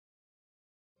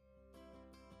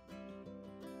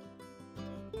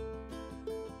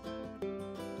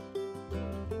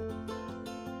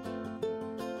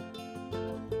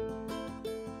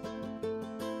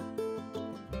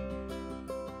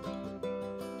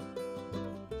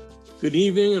Good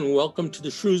evening and welcome to the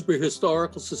Shrewsbury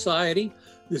Historical Society.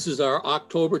 This is our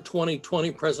October 2020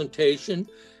 presentation.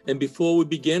 And before we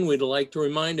begin, we'd like to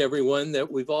remind everyone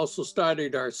that we've also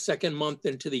started our second month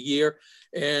into the year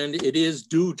and it is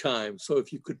due time. So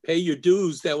if you could pay your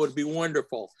dues, that would be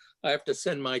wonderful. I have to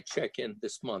send my check in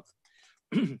this month.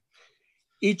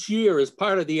 Each year, as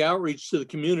part of the outreach to the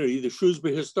community, the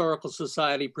Shrewsbury Historical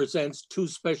Society presents two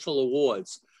special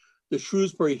awards. The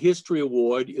Shrewsbury History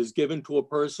Award is given to a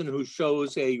person who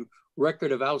shows a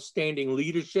record of outstanding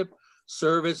leadership,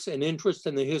 service, and interest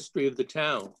in the history of the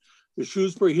town. The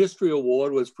Shrewsbury History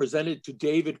Award was presented to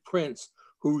David Prince,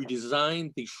 who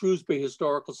designed the Shrewsbury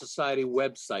Historical Society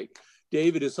website.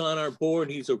 David is on our board.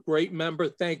 He's a great member.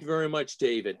 Thank you very much,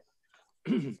 David.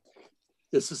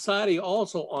 The Society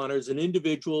also honors an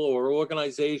individual or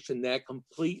organization that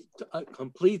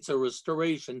completes a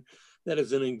restoration that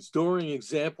is an enduring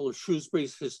example of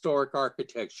Shrewsbury's historic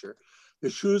architecture.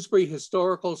 The Shrewsbury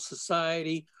Historical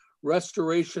Society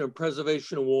Restoration and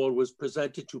Preservation Award was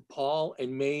presented to Paul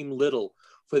and Mame Little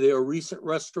for their recent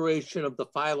restoration of the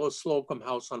Philo Slocum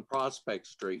House on Prospect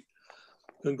Street.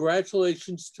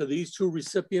 Congratulations to these two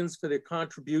recipients for their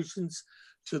contributions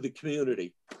to the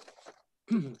community.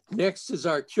 Next is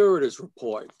our curator's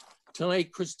report.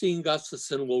 Tonight, Christine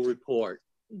Gustafson will report.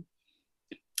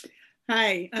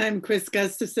 Hi, I'm Chris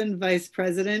Gustafson, Vice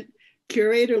President.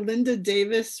 Curator Linda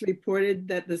Davis reported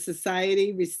that the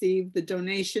Society received the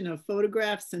donation of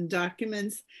photographs and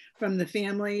documents from the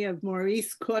family of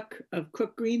Maurice Cook of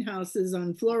Cook Greenhouses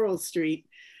on Floral Street.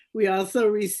 We also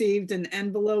received an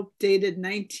envelope dated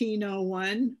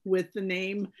 1901 with the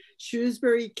name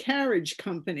Shrewsbury Carriage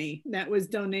Company that was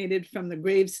donated from the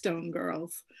Gravestone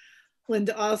Girls.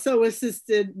 Linda also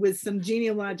assisted with some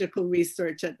genealogical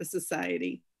research at the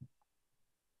Society.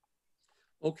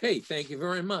 Okay, thank you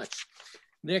very much.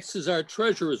 Next is our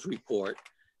treasurer's report.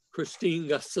 Christine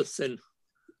Gustafson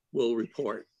will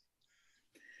report.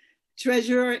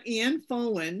 Treasurer Ann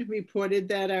Folan reported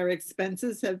that our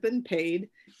expenses have been paid,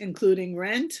 including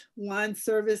rent, lawn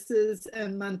services,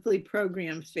 and monthly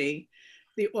program fee.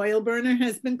 The oil burner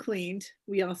has been cleaned.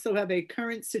 We also have a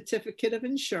current certificate of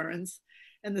insurance,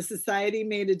 and the Society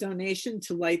made a donation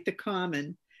to Light the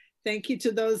Common. Thank you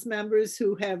to those members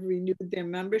who have renewed their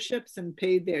memberships and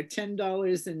paid their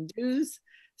 $10 in dues.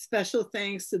 Special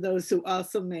thanks to those who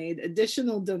also made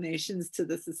additional donations to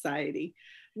the Society.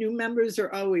 New members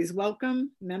are always welcome.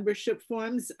 Membership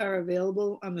forms are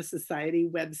available on the Society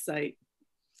website.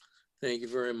 Thank you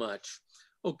very much.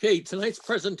 Okay, tonight's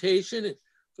presentation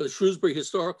for the Shrewsbury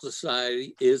Historical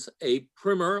Society is a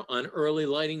primer on early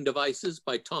lighting devices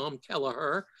by Tom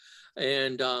Kelleher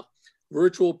and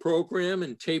virtual program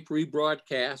and tape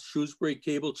rebroadcast, Shrewsbury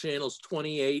Cable Channels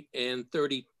 28 and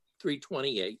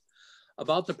 3328.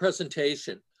 About the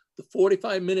presentation, the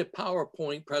 45-minute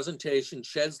PowerPoint presentation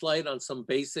sheds light on some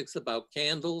basics about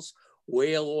candles,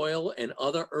 whale oil, and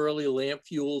other early lamp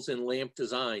fuels and lamp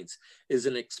designs. It is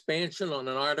an expansion on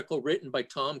an article written by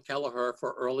Tom Kelleher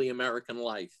for Early American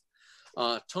Life.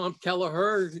 Tom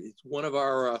Kelleher is one of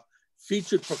our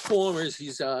featured performers.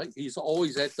 He's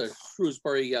always at the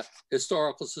Shrewsbury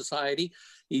Historical Society.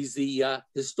 He's the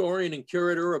historian and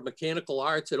curator of mechanical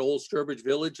arts at Old Sturbridge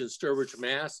Village in Sturbridge,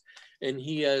 Mass. And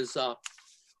he has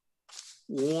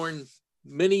worn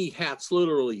many hats,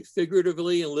 literally,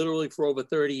 figuratively, and literally for over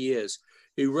 30 years.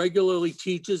 He regularly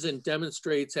teaches and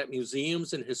demonstrates at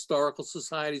museums and historical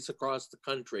societies across the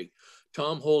country.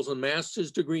 Tom holds a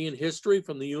master's degree in history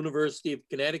from the University of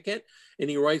Connecticut, and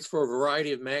he writes for a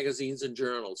variety of magazines and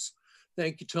journals.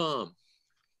 Thank you, Tom.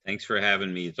 Thanks for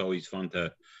having me. It's always fun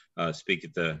to speak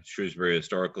at the Shrewsbury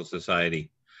Historical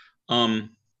Society. Well,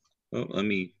 let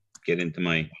me get into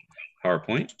my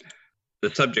PowerPoint.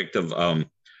 The subject of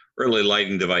early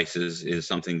lighting devices is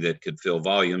something that could fill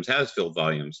volumes, has filled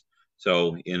volumes.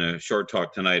 So in a short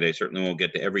talk tonight, I certainly won't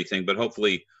get to everything, but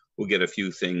hopefully we'll get a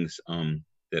few things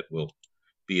that will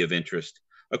be of interest.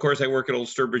 Of course, I work at Old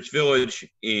Sturbridge Village,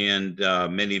 and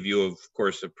many of you, of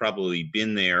course, have probably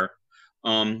been there.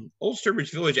 Old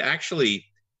Sturbridge Village actually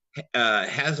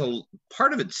has a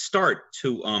part of its start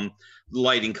to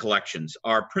lighting collections.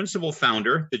 Our principal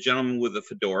founder, the gentleman with the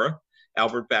fedora,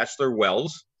 Albert Batchelor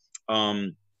Wells,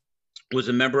 was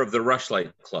a member of the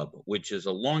Rushlight Club, which is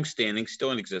a long-standing,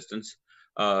 still in existence,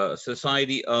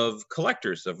 society of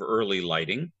collectors of early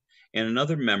lighting. And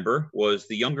another member was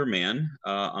the younger man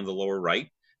on the lower right.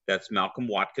 That's Malcolm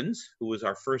Watkins, who was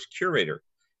our first curator.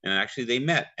 And actually they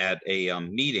met at a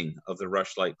meeting of the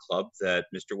Rushlight Club that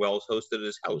Mr. Wells hosted at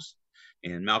his house.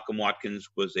 And Malcolm Watkins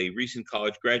was a recent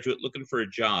college graduate looking for a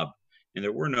job. And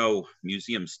there were no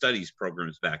museum studies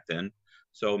programs back then.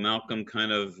 So Malcolm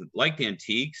kind of liked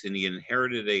antiques, and he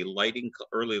inherited a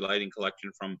early lighting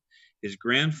collection from his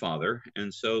grandfather,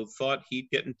 and so thought he'd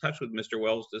get in touch with Mr.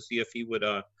 Wells to see if he would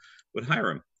hire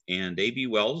him. And A.B.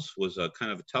 Wells was a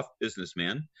kind of a tough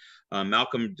businessman.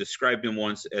 Malcolm described him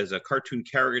once as a cartoon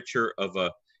caricature of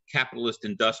a capitalist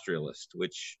industrialist,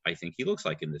 which I think he looks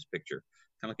like in this picture,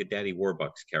 kind of like a Daddy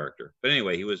Warbucks character. But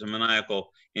anyway, he was a maniacal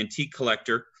antique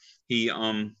collector. He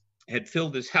had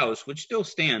filled his house, which still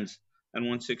stands on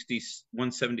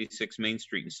 176 Main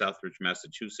Street in Southbridge,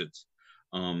 Massachusetts.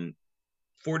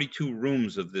 42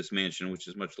 rooms of this mansion, which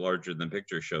is much larger than the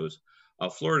picture shows,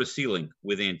 floor to ceiling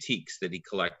with antiques that he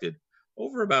collected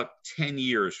over about 10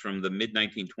 years from the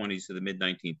mid-1920s to the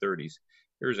mid-1930s.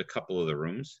 Here's a couple of the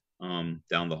rooms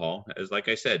down the hall. As like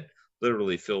I said,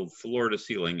 literally filled floor to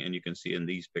ceiling, and you can see in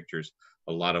these pictures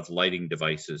a lot of lighting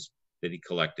devices that he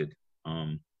collected.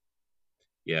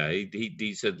 Yeah,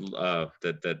 he said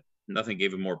that nothing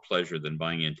gave him more pleasure than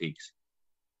buying antiques.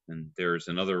 And there's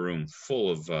another room full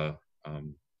of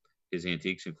his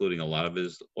antiques, including a lot of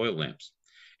his oil lamps.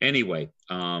 Anyway,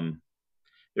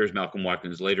 there's Malcolm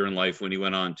Watkins later in life when he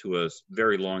went on to a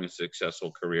very long and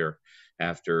successful career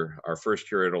after our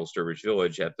first year at Old Sturbridge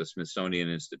Village at the Smithsonian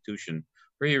Institution,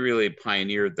 where he really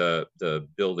pioneered the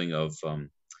building of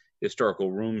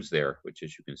historical rooms there, which,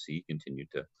 as you can see, continued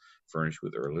to furnish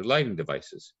with early lighting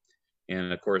devices.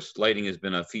 And of course, lighting has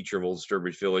been a feature of Old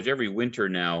Sturbridge Village. Every winter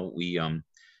now, we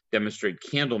demonstrate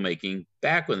candle making.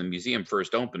 Back when the museum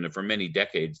first opened, and for many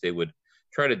decades, they would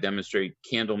try to demonstrate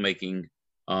candle making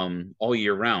all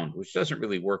year round, which doesn't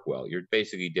really work well. You're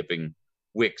basically dipping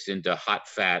wicks into hot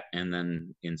fat, and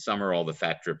then in summer, all the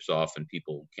fat drips off and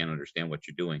people can't understand what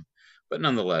you're doing. But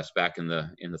nonetheless, back in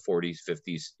the 40s,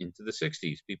 50s, into the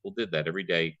 60s, people did that every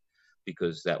day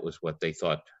because that was what they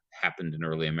thought happened in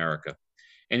early America.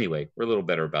 Anyway, we're a little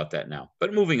better about that now.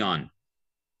 But moving on.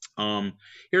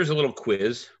 Here's a little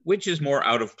quiz. Which is more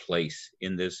out of place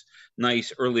in this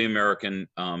nice early American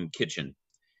kitchen?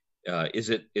 Is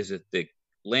it the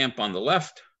lamp on the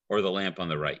left or the lamp on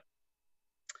the right?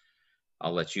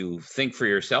 I'll let you think for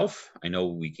yourself. I know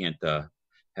we can't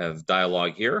have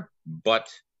dialogue here, but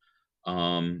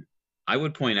I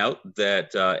would point out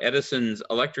that Edison's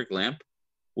electric lamp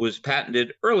was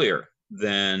patented earlier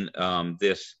than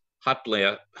this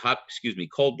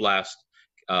cold blast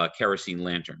kerosene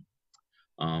lantern.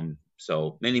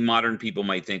 So many modern people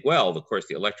might think, well, of course,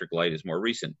 the electric light is more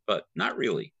recent, but not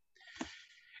really.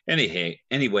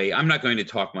 Anyway, I'm not going to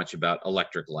talk much about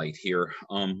electric light here.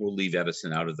 We'll leave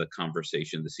Edison out of the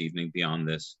conversation this evening beyond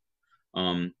this.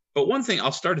 But one thing,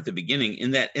 I'll start at the beginning,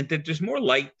 in that there's more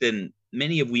light than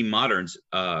many of we moderns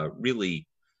really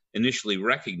initially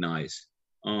recognize.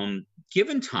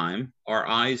 Given time, our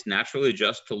eyes naturally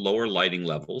adjust to lower lighting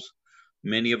levels.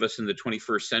 Many of us in the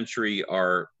 21st century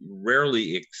are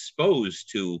rarely exposed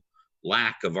to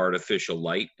lack of artificial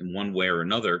light in one way or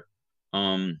another.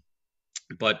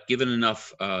 But given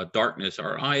enough darkness,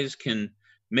 our eyes can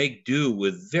make do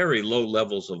with very low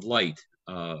levels of light.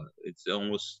 It's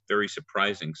almost very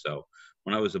surprising. So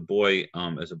when I was a boy,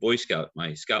 as a Boy Scout,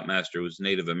 my scoutmaster was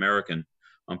Native American,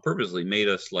 purposely made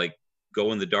us like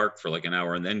go in the dark for like an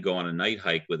hour and then go on a night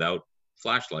hike without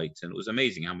flashlights. And it was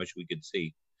amazing how much we could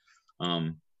see.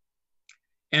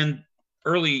 And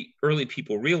early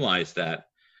people realized that,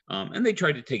 and they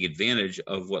tried to take advantage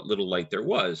of what little light there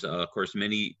was. Of course,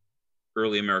 many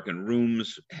early American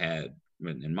rooms had,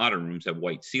 and modern rooms have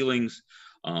white ceilings,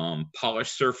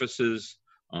 polished surfaces,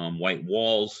 white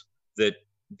walls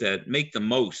that make the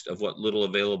most of what little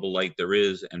available light there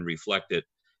is and reflect it,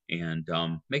 and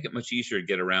make it much easier to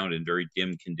get around in very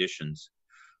dim conditions.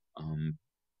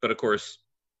 But of course,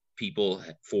 people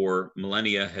for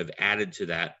millennia have added to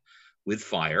that with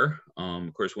fire.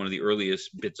 Of course, one of the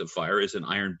earliest bits of fire is an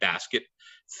iron basket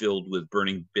filled with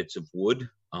burning bits of wood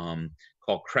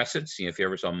called cressets. You know, if you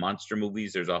ever saw monster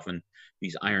movies, there's often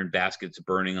these iron baskets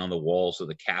burning on the walls of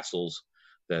the castles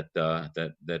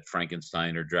that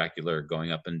Frankenstein or Dracula are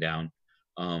going up and down.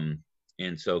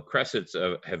 And so cressets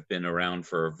have been around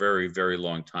for a very, very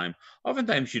long time.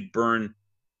 Oftentimes you'd burn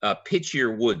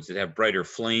pitchier woods that have brighter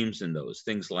flames in those,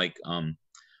 things like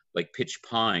pitch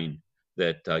pine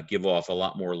that give off a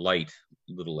lot more light,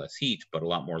 a little less heat, but a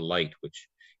lot more light, which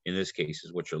in this case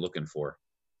is what you're looking for.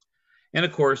 And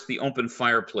of course, the open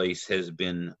fireplace has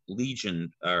been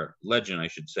legend, I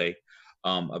should say,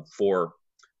 for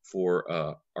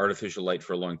artificial light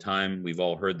for a long time. We've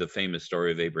all heard the famous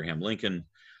story of Abraham Lincoln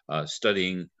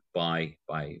studying by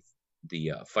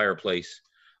the fireplace.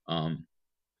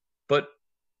 But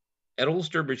at Old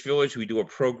Sturbridge Village, we do a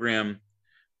program,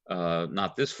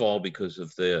 not this fall because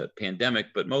of the pandemic,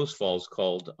 but most falls,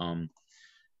 called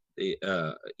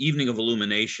evening of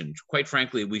illumination. Quite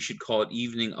frankly, we should call it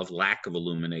evening of lack of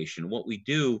illumination. What we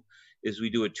do is we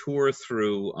do a tour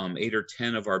through 8 or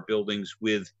 10 of our buildings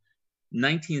with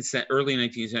early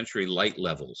 19th century light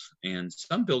levels. And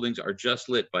some buildings are just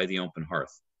lit by the open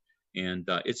hearth. And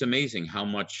it's amazing how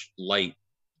much light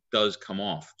does come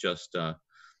off just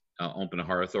open a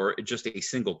hearth or just a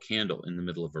single candle in the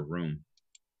middle of a room.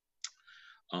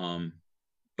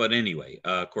 But anyway,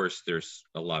 of course, there's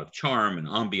a lot of charm and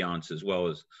ambiance as well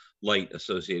as light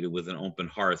associated with an open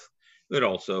hearth. It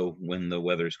also, when the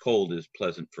weather's cold, is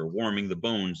pleasant for warming the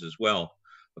bones as well.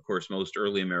 Of course, most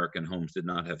early American homes did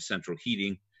not have central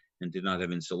heating and did not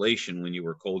have insulation. When you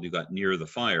were cold, you got near the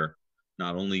fire,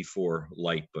 not only for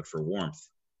light, but for warmth.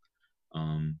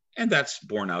 And that's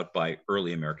borne out by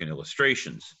early American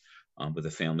illustrations with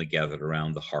the family gathered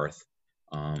around the hearth.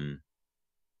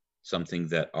 Something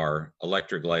that our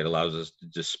electric light allows us to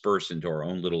disperse into our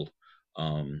own little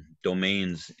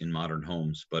domains in modern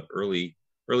homes. But early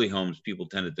homes, people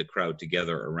tended to crowd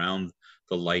together around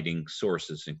the lighting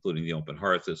sources, including the open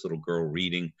hearth. This little girl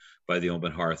reading by the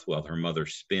open hearth while her mother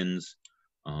spins,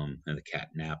 and the cat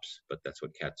naps, but that's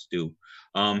what cats do.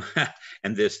 And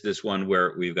this one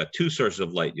where we've got two sources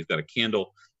of light. You've got a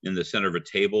candle in the center of a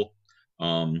table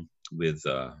with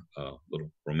a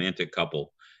little romantic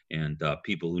couple. And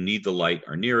people who need the light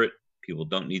are near it. People who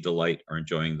don't need the light are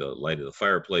enjoying the light of the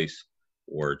fireplace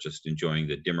or just enjoying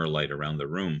the dimmer light around the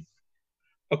room.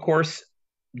 Of course,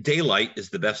 daylight is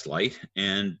the best light,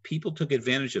 and people took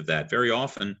advantage of that. Very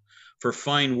often, for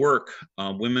fine work,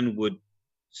 women would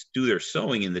do their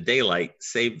sewing in the daylight,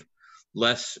 save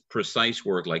less precise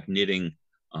work like knitting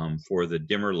for the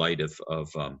dimmer light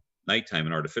of nighttime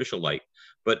and artificial light.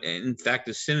 But in fact,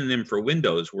 a synonym for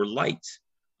windows were lights.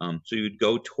 So you'd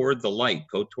go toward the light,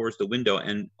 go towards the window,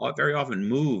 and very often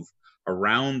move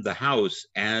around the house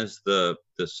as the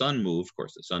sun moves. Of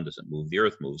course, the sun doesn't move, the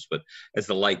earth moves, but as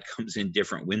the light comes in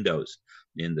different windows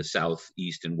in the south,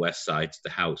 east, and west sides of the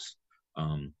house,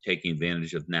 taking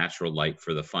advantage of natural light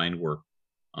for the fine work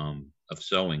of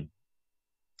sewing.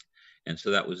 And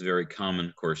so that was very common.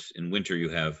 Of course, in winter, you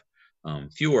have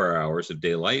fewer hours of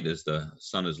daylight as the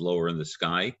sun is lower in the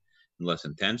sky, less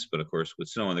intense, but of course with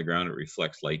snow on the ground it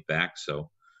reflects light back, so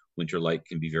winter light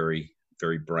can be very,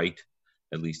 very bright,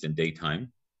 at least in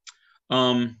daytime.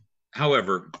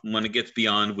 However, when it gets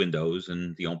beyond windows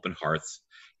and the open hearths,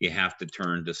 you have to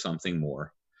turn to something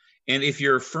more. And if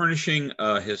you're furnishing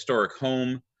a historic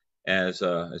home as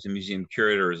a museum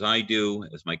curator, as I do,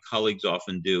 as my colleagues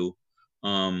often do,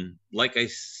 like I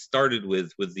started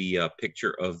with the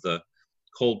picture of the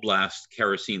cold blast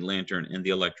kerosene lantern and the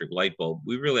electric light bulb,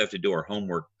 we really have to do our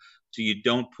homework. So you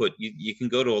don't put, you can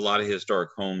go to a lot of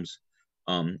historic homes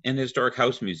and historic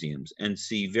house museums and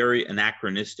see very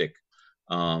anachronistic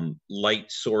light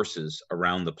sources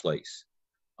around the place.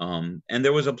 And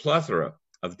there was a plethora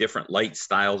of different light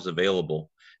styles available.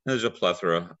 And there's a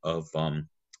plethora of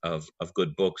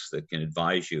good books that can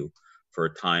advise you for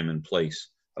a time and place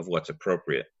of what's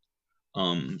appropriate.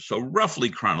 So roughly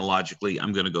chronologically,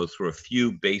 I'm going to go through a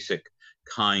few basic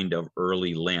kind of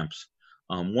early lamps.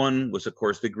 One was, of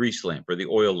course, the grease lamp or the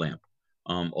oil lamp,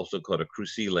 also called a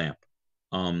cruci lamp.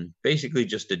 Basically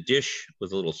just a dish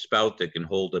with a little spout that can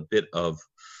hold a bit of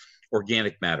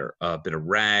organic matter, a bit of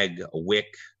rag, a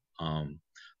wick,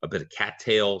 a bit of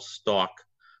cattail, stalk,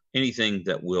 anything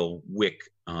that will wick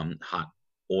hot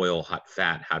oil, hot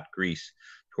fat, hot grease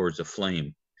towards a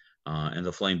flame. And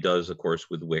the flame does, of course,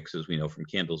 with wicks, as we know from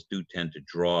candles, do tend to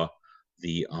draw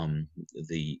the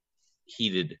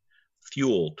heated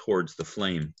fuel towards the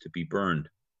flame to be burned.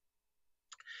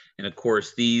 And of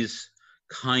course, these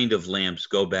kind of lamps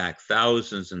go back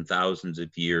thousands and thousands of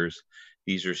years.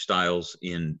 These are styles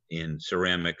in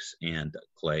ceramics and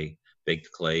clay,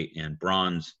 baked clay and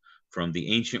bronze from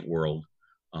the ancient world.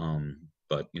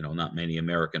 But, you know, not many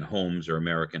American homes or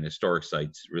American historic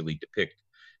sites really depict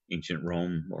ancient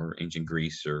Rome or ancient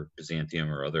Greece or Byzantium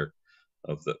or other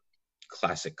of the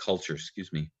classic culture,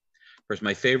 excuse me. Of course,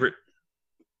 my favorite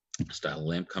style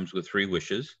lamp comes with 3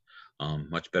 wishes.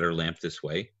 Much better lamp this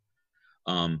way.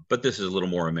 But this is a little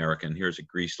more American. Here's a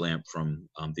grease lamp from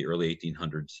the early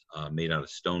 1800s made out of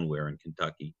stoneware in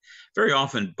Kentucky. Very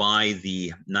often by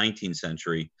the 19th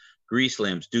century, grease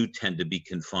lamps do tend to be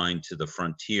confined to the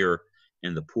frontier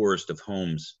and the poorest of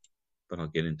homes, but I'll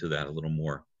get into that a little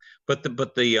more. But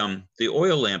the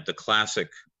oil lamp, the classic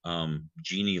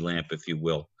genie lamp, if you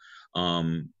will,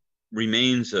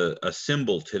 remains a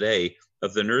symbol today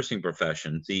of the nursing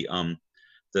profession.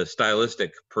 The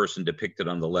stylistic person depicted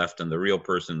on the left and the real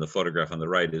person in the photograph on the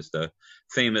right is the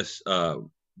famous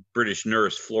British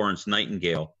nurse Florence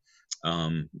Nightingale,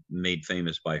 made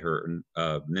famous by her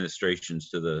ministrations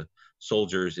to the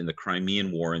soldiers in the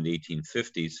Crimean War in the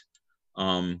 1850s.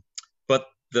 But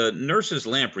the nurse's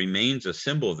lamp remains a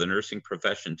symbol of the nursing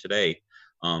profession today.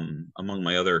 Among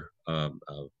my other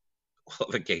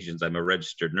qualifications, I'm a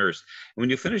registered nurse. And when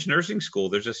you finish nursing school,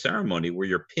 there's a ceremony where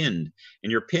you're pinned,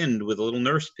 and you're pinned with a little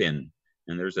nurse pin.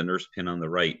 And there's a nurse pin on the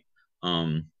right,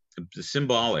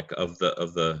 symbolic of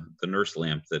the nurse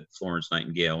lamp that Florence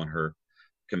Nightingale and her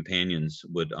companions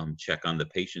would check on the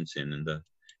patients in the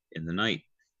night.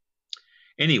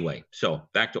 Anyway, so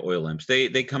back to oil lamps.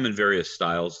 They come in various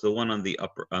styles. The one on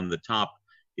the top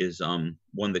is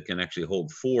one that can actually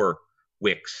hold 4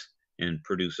 wicks and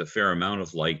produce a fair amount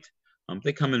of light.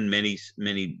 They come in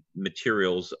many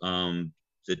materials.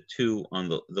 The two on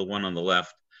the one on the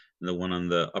left and the one on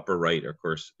the upper right, of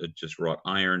course, just wrought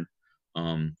iron.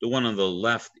 The one on the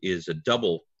left is a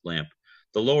double lamp.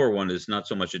 The lower one is not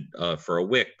so much for a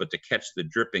wick, but to catch the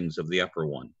drippings of the upper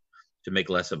one, to make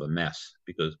less of a mess,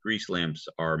 because grease lamps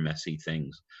are messy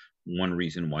things. One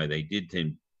reason why they did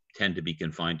tend to be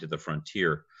confined to the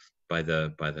frontier by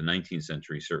the 19th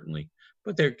century, certainly.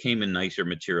 But there came in nicer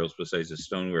materials besides the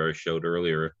stoneware I showed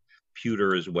earlier,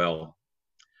 pewter as well.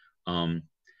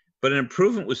 But an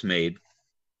improvement was made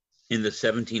in the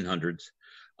 1700s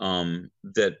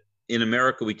that in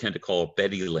America we tend to call a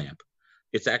Betty lamp.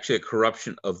 It's actually a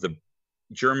corruption of the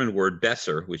German word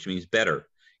besser, which means better.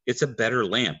 It's a better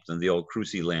lamp than the old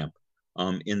Crucy lamp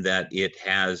in that it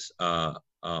has a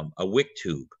wick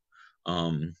tube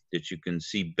that you can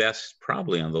see best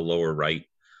probably on the lower right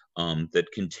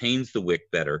that contains the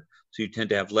wick better. So you tend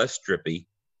to have less dripping,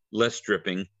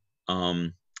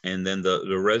 and then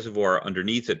the reservoir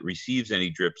underneath it receives any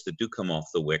drips that do come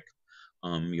off the wick.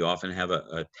 You often have a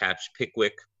attached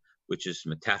pickwick, which is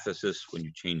metathesis when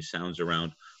you change sounds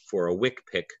around, for a wick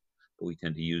pick, but we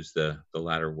tend to use the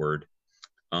latter word.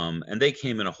 And they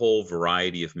came in a whole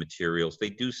variety of materials. They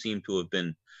do seem to have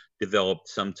been developed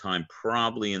sometime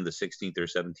probably in the 16th or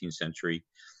 17th century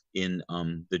in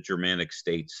the Germanic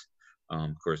states.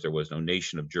 Of course, there was no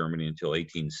nation of Germany until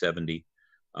 1870.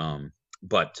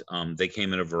 But they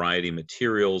came in a variety of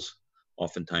materials,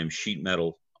 oftentimes sheet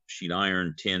metal, sheet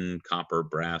iron, tin, copper,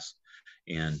 brass,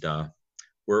 and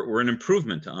were an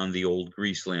improvement on the old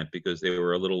grease lamp because they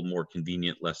were a little more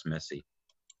convenient, less messy.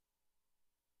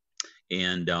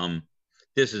 And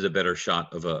this is a better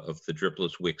shot of the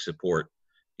dripless wick support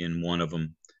in one of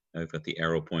them. I've got the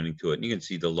arrow pointing to it. And you can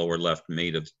see the lower left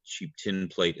made of cheap tin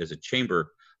plate as a chamber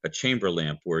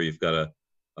lamp, where you've got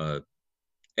a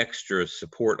extra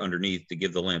support underneath to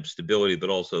give the lamp stability, but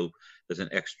also as an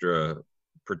extra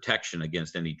protection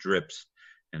against any drips,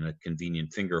 and a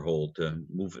convenient finger hold to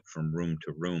move it from room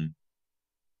to room.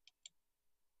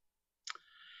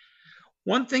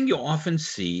 One thing you'll often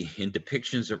see in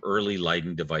depictions of early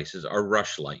lighting devices are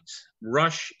rush lights.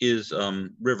 Rush is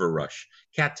river rush,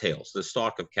 cattails, the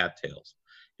stalk of cattails.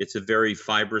 It's a very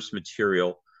fibrous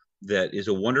material that is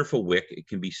a wonderful wick. It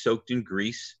can be soaked in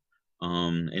grease,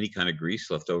 any kind of grease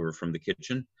left over from the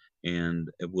kitchen, and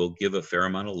it will give a fair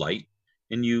amount of light.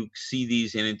 And you see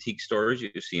these in antique stores, you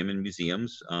see them in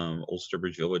museums. Old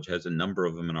Sturbridge Village has a number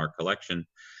of them in our collection.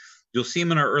 You'll see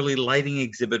them in our early lighting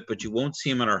exhibit, but you won't see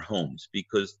them in our homes,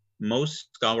 because most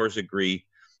scholars agree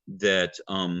that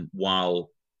while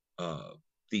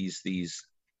these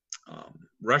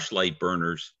rushlight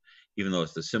burners, even though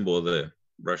it's the symbol of the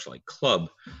Rushlight Club,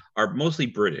 are mostly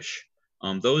British.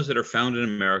 Those that are found in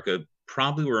America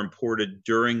probably were imported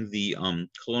during the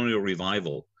colonial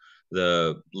revival,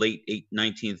 the late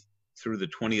 19th through the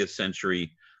 20th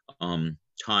century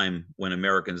time, when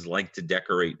Americans liked to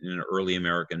decorate in an early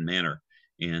American manner.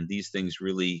 And these things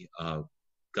really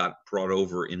got brought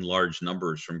over in large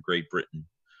numbers from Great Britain.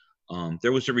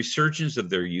 There was a resurgence of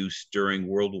their use during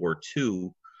World War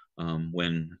II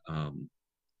when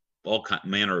all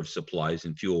manner of supplies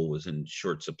and fuel was in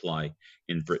short supply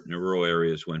in Britain. Rural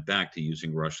areas went back to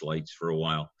using rush lights for a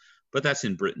while. But that's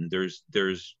in Britain.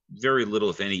 There's very little,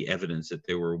 if any, evidence that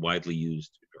they were widely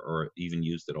used or even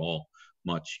used at all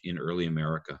much in early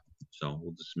America. So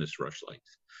we'll dismiss rush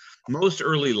lights. Most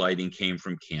early lighting came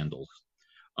from candles,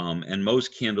 and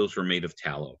most candles were made of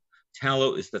tallow.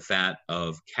 Tallow is the fat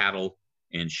of cattle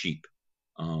and sheep.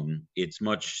 It's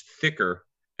much thicker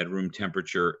at room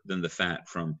temperature than the fat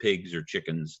from pigs or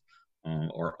chickens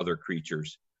or other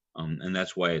creatures, and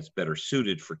that's why it's better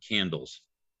suited for candles.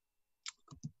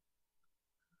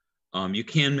 You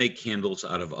can make candles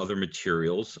out of other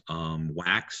materials,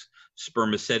 wax,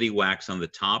 spermaceti wax on the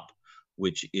top,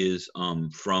 which is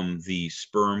from the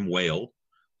sperm whale,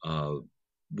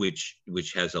 which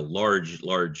has a large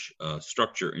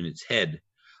structure in its head.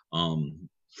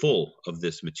 full of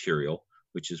this material,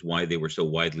 which is why they were so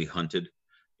widely hunted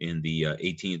in the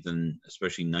 18th and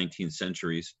especially 19th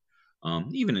centuries,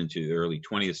 even into the early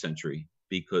 20th century,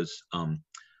 because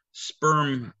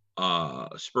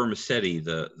spermaceti,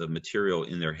 the material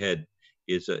in their head,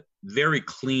 is a very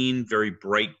clean, very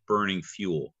bright burning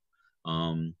fuel.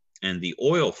 And the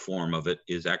oil form of it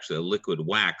is actually a liquid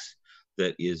wax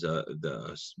that is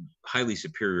the highly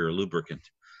superior lubricant.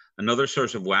 Another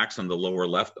source of wax on the lower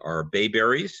left are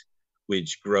bayberries,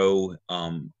 which grow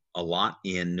a lot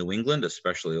in New England,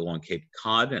 especially along Cape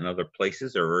Cod and other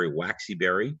places. They're a very waxy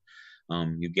berry.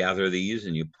 You gather these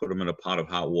and you put them in a pot of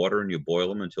hot water and you boil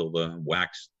them until the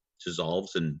wax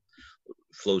dissolves and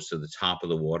flows to the top of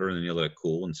the water, and then you let it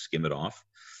cool and skim it off.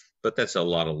 But that's a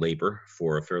lot of labor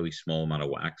for a fairly small amount of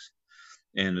wax.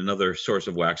 And another source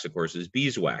of wax, of course, is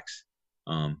beeswax.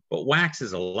 But wax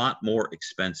is a lot more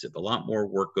expensive. A lot more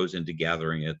work goes into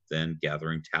gathering it than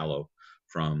gathering tallow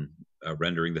from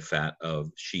rendering the fat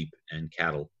of sheep and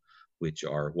cattle, which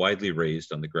are widely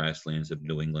raised on the grasslands of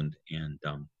New England and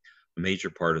a major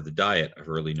part of the diet of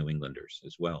early New Englanders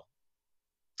as well.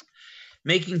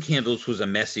 Making candles was a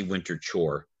messy winter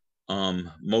chore.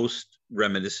 Most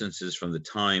reminiscences from the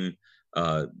time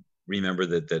remember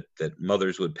that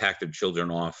mothers would pack their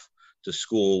children off to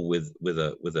school with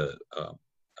a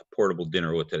portable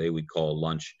dinner, what today we'd call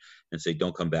lunch, and say,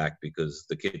 don't come back because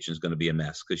the kitchen's going to be a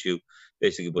mess. Because you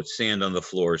basically put sand on the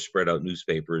floor, spread out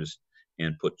newspapers,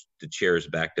 and put the chairs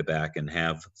back to back and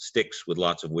have sticks with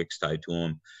lots of wicks tied to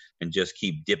them, and just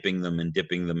keep dipping them and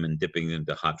dipping them and dipping them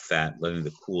into hot fat, letting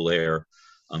the cool air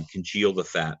congeal the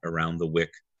fat around the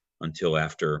wick until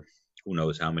after who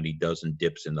knows how many dozen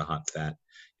dips in the hot fat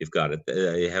you've got it.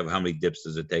 You have how many dips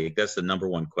does it take? That's the number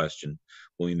one question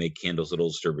when we make candles at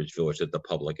Old Sturbridge Village that the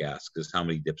public asks, is how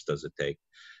many dips does it take?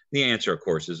 The answer, of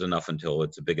course, is enough until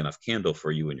it's a big enough candle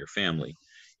for you and your family.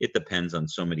 It depends on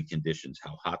so many conditions: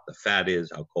 how hot the fat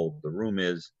is, how cold the room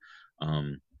is.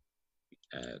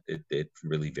 It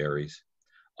really varies.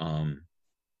 I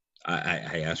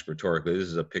ask rhetorically, this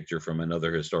is a picture from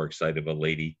another historic site of a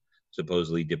lady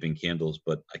supposedly dipping candles,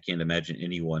 but I can't imagine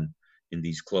anyone in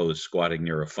these clothes squatting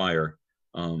near a fire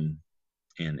and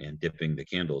dipping the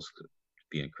candles. Could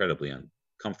be incredibly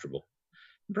uncomfortable.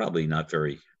 Probably not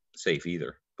very safe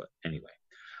either, but anyway.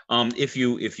 If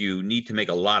you need to make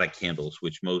a lot of candles,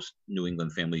 which most New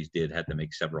England families did, had to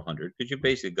make several hundred, because you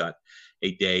basically got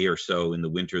a day or so in the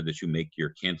winter that you make your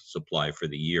candle supply for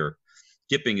the year.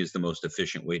 Dipping is the most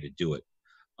efficient way to do it.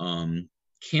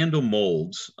 Candle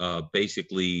molds,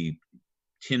 basically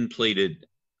tin-plated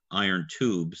iron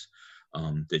tubes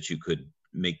that you could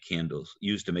make candles,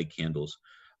 use to make candles,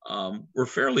 were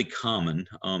fairly common.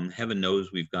 Heaven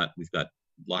knows we've got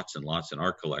lots and lots in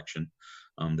our collection.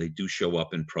 They do show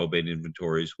up in probate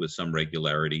inventories with some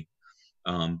regularity.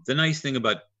 The nice thing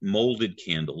about molded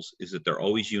candles is that they're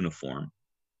always uniform.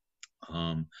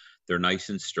 They're nice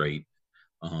and straight.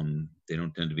 They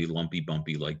don't tend to be lumpy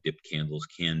bumpy like dipped candles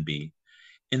can be.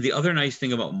 And the other nice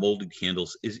thing about molded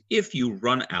candles is if you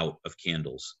run out of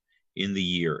candles in the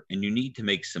year and you need to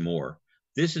make some more,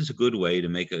 this is a good way to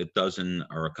make a dozen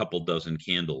or a couple dozen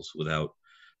candles without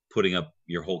putting up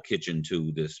your whole kitchen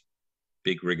to this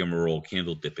big rigmarole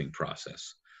candle dipping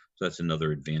process. So that's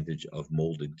another advantage of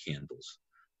molded candles,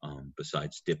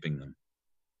 besides dipping them.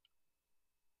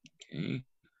 Okay,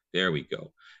 there we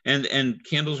go. And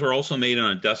candles were also made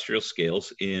on industrial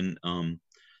scales. There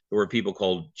were people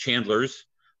called chandlers.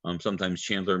 Sometimes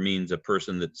chandler means a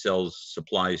person that sells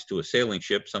supplies to a sailing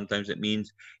ship. Sometimes it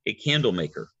means a candle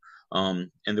maker.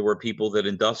 And there were people that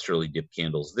industrially dipped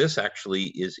candles. This actually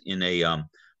is in a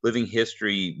living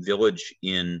history village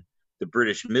in the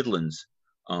British Midlands,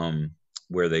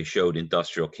 where they showed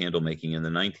industrial candle making in the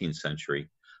 19th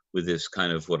century with this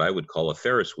kind of what I would call a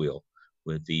Ferris wheel,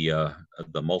 with the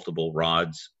multiple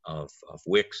rods of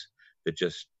wicks that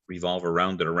just revolve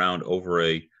around and around over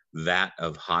a vat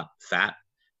of hot fat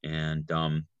and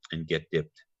get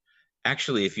dipped.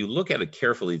 Actually, if you look at it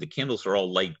carefully, the candles are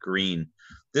all light green.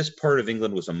 This part of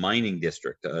England was a mining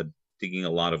district, digging a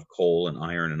lot of coal and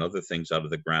iron and other things out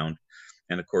of the ground.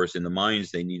 And of course, in the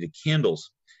mines, they needed candles.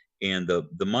 And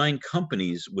the mine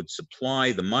companies would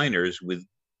supply the miners with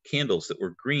candles that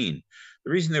were green.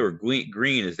 The reason they were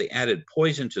green is they added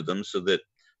poison to them so that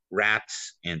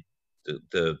rats and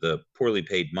the poorly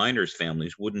paid miners'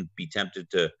 families wouldn't be tempted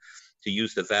to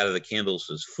use the fat of the candles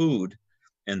as food.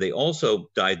 And they also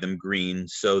dyed them green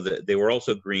so that they were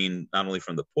also green not only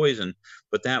from the poison,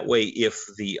 but that way if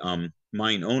the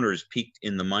mine owners peeked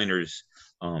in the miners'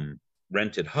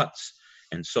 rented huts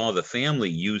and saw the family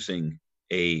using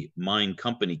a mine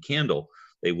company candle,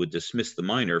 they would dismiss the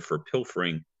miner for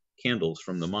pilfering candles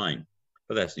from the mine.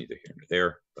 But that's neither here nor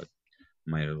there, but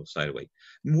my little side away.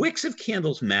 Wicks of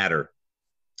candles matter.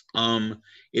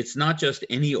 It's not just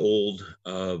any old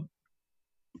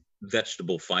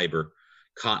vegetable fiber.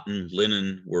 Cotton,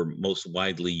 linen were most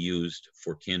widely used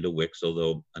for candle wicks,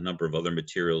 although a number of other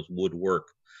materials would work.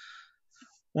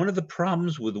 One of the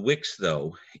problems with wicks,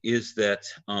 though, is that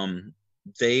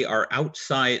they are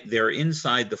outside, they're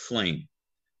inside the flame.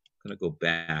 I'm going to go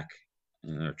back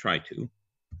or try to.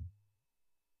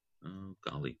 Oh,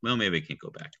 golly. Well, maybe I can't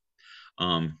go back.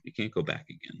 You can't go back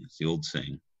again. It's the old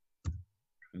saying.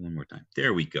 Try one more time.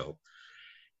 There we go.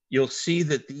 You'll see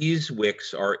that these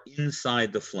wicks are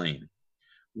inside the flame,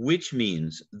 which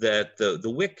means that the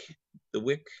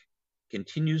wick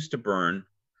continues to burn,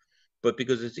 but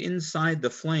because it's inside the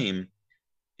flame,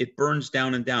 it burns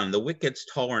down and down. The wick gets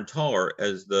taller and taller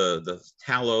as the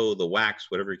tallow, the wax,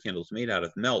 whatever your candle's made out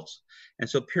of, melts. And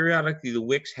so periodically the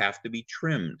wicks have to be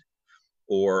trimmed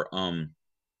or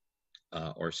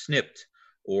snipped,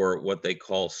 or what they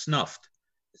call snuffed.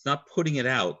 It's not putting it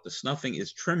out. The snuffing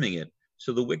is trimming it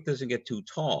so the wick doesn't get too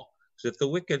tall. Because if the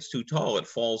wick gets too tall, it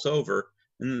falls over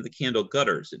and then the candle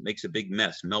gutters. It makes a big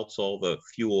mess, melts all the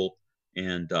fuel,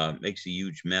 and makes a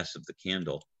huge mess of the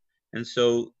candle. And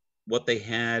so what they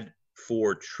had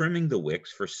for trimming the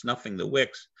wicks, for snuffing the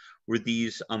wicks, were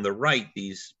these on the right,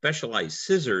 these specialized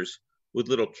scissors with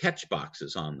little catch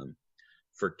boxes on them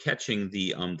for catching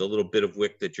the little bit of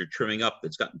wick that you're trimming up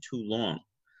that's gotten too long.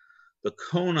 The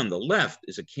cone on the left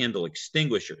is a candle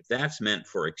extinguisher. That's meant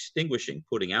for extinguishing,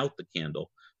 putting out the candle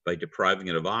by depriving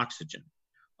it of oxygen.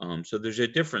 So there's a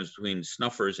difference between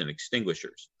snuffers and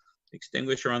extinguishers.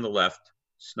 Extinguisher on the left,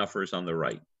 snuffers on the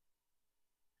right.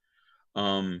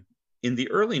 In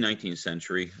the early 19th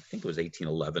century, I think it was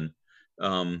 1811,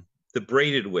 the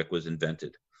braided wick was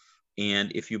invented.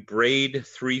 And if you braid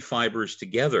 3 fibers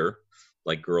together,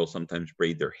 like girls sometimes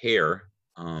braid their hair,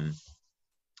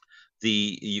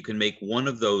 you can make one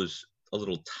of those a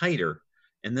little tighter,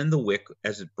 and then the wick,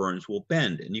 as it burns, will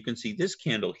bend. And you can see this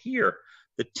candle here,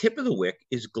 the tip of the wick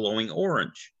is glowing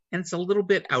orange, and it's a little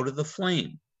bit out of the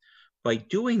flame. By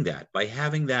doing that, by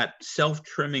having that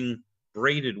self-trimming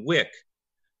braided wick,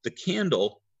 the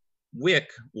candle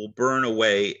wick will burn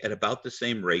away at about the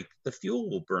same rate the fuel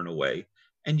will burn away,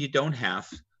 and you don't have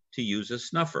to use a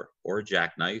snuffer or a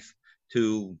jackknife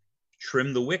to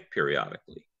trim the wick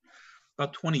periodically.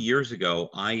 About 20 years ago,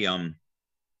 I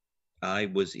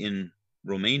was in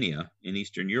Romania in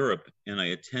Eastern Europe, and I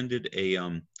attended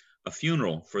a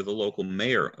funeral for the local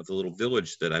mayor of the little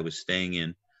village that I was staying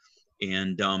in.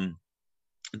 And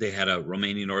they had a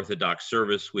Romanian Orthodox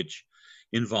service, which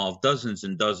involved dozens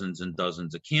and dozens and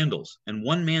dozens of candles. And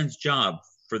one man's job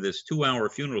for this 2-hour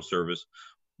funeral service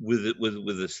with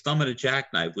his thumb and a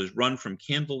jackknife was run from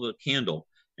candle to candle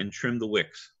and trim the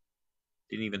wicks.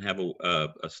 Didn't even have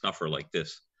a snuffer like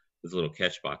this with a little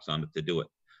catch box on it to do it.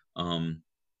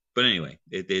 But anyway,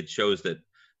 it shows that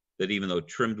even though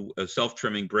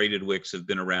self-trimming braided wicks have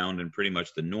been around and pretty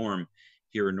much the norm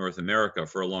here in North America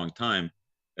for a long time,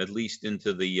 at least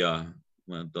into the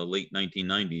late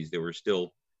 1990s, they were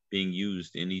still being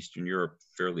used in Eastern Europe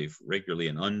fairly regularly,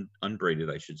 and unbraided,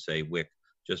 I should say, wick,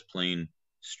 just plain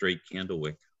straight candle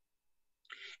wick.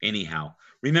 Anyhow,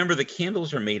 remember the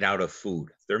candles are made out of food.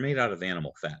 They're made out of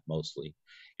animal fat mostly.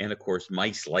 And of course,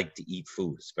 mice like to eat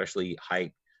food, especially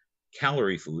high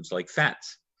calorie foods like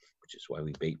fats, which is why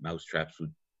we bait mouse traps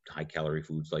with high calorie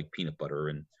foods like peanut butter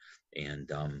and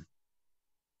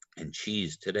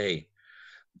cheese today.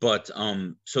 But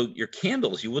so your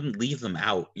candles, you wouldn't leave them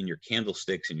out in your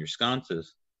candlesticks and your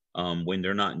sconces when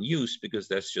they're not in use, because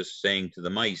that's just saying to the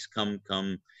mice, come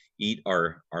eat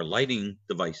our lighting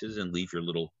devices and leave your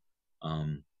little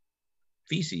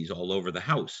feces all over the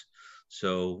house.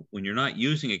 So when you're not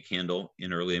using a candle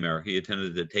in early America, you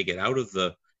tended to take it out of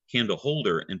the candle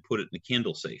holder and put it in a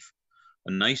candle safe.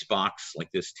 A nice box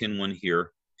like this tin one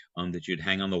here that you'd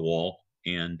hang on the wall,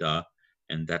 and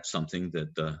that's something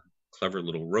that the clever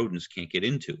little rodents can't get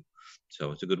into.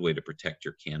 So it's a good way to protect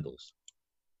your candles.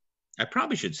 I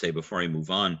probably should say before I move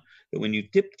on that when you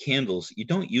dip candles, you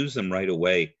don't use them right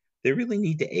away. They really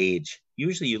need to age.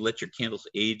 Usually you let your candles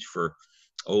age for,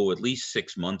 at least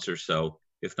 6 months or so,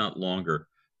 if not longer.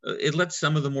 It lets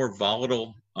some of the more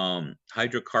volatile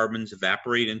hydrocarbons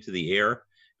evaporate into the air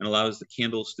and allows the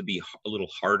candles to be a little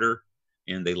harder,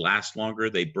 and they last longer,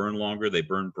 they burn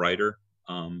brighter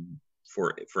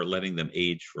for letting them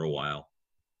age for a while.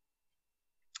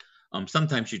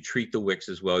 Sometimes you treat the wicks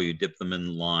as well. You dip them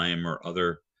in lime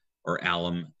or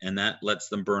alum, and that lets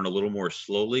them burn a little more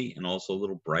slowly and also a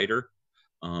little brighter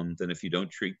than if you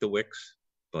don't treat the wicks.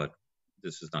 But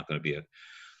this is not going to be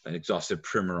an exhaustive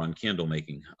primer on candle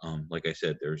making. Like I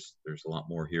said, there's a lot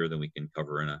more here than we can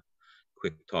cover in a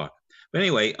quick talk. But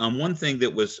anyway, one thing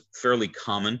that was fairly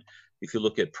common, if you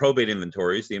look at probate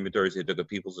inventories, the inventories they took of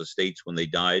people's estates when they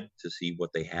died to see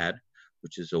what they had,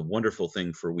 which is a wonderful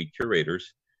thing for we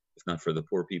curators, if not for the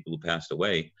poor people who passed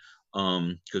away,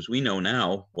 because we know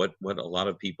now what a lot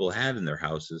of people had in their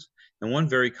houses. And one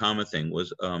very common thing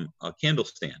was a candle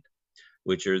stand,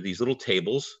 which are these little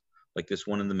tables, like this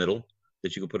one in the middle,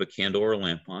 that you could put a candle or a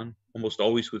lamp on, almost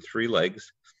always with 3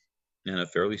 legs and a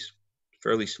fairly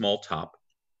small top.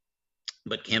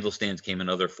 But candle stands came in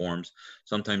other forms,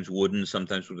 sometimes wooden,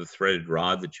 sometimes with a threaded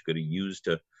rod that you could use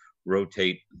to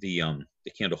rotate the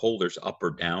candle holders up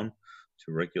or down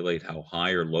to regulate how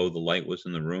high or low the light was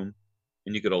in the room.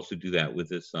 And you could also do that with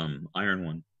this iron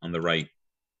one on the right.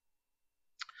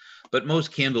 But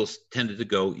most candles tended to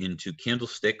go into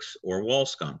candlesticks or wall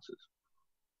sconces.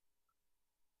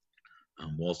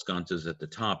 Wall sconces at the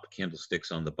top,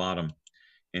 candlesticks on the bottom.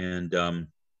 And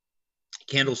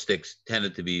candlesticks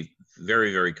tended to be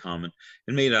very, very common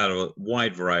and made out of a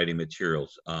wide variety of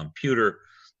materials. Pewter,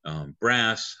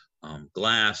 brass,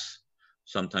 glass,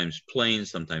 sometimes plain,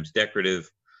 sometimes decorative.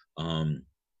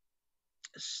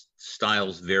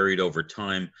 Styles varied over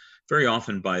time. Very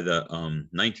often by the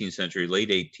 19th century, late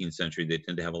 18th century, they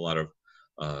tend to have a lot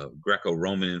of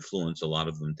Greco-Roman influence. A lot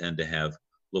of them tend to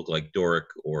look like Doric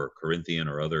or Corinthian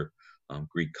or other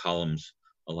Greek columns.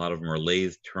 A lot of them are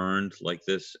lathe turned like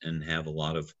this and have a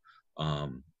lot of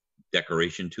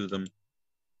decoration to them.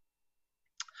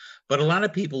 But a lot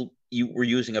of people were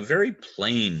using a very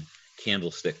plain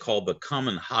candlestick called the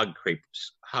common hog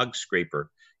scraper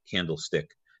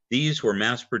candlestick. These were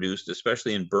mass produced,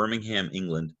 especially in Birmingham,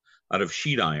 England, out of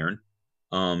sheet iron,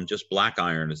 just black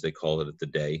iron as they called it at the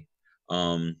day,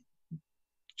 rolled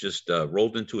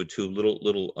into a tube,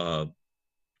 little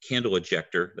candle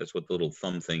ejector. That's what the little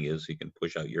thumb thing is. You can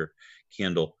push out your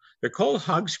candle. They're called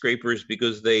hog scrapers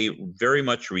because they very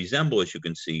much resemble, as you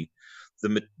can see,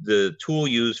 the tool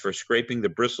used for scraping the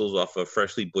bristles off a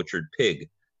freshly butchered pig,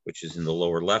 which is in the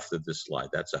lower left of this slide.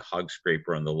 That's a hog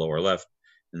scraper on the lower left,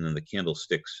 and then the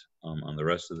candlesticks on the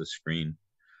rest of the screen.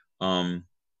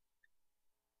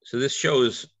 So this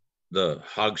shows the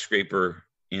hog scraper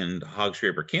and hog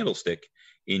scraper candlestick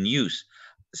in use.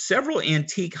 Several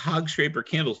antique hog scraper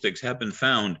candlesticks have been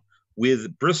found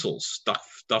with bristles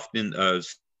stuck in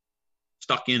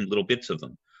little bits of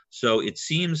them. So it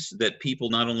seems that people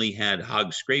not only had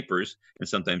hog scrapers and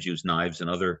sometimes used knives and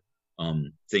other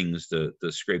things to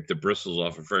scrape the bristles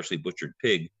off a freshly butchered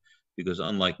pig, because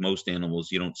unlike most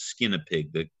animals, you don't skin a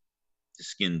pig. The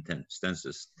skin tends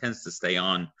to stay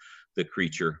on the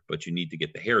creature, but you need to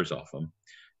get the hairs off them.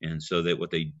 And so that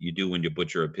what you do when you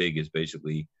butcher a pig is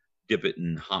basically dip it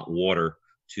in hot water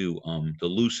to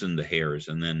loosen the hairs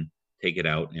and then take it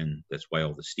out, and that's why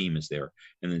all the steam is there,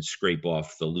 and then scrape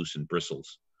off the loosened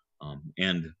bristles.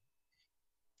 And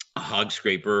a hog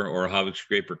scraper or a hog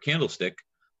scraper candlestick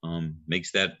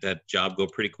makes that job go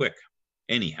pretty quick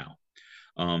anyhow.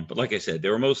 But like I said, they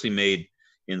were mostly made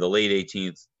in the late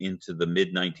 18th into the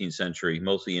mid 19th century,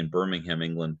 mostly in Birmingham,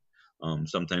 England.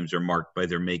 Sometimes they're marked by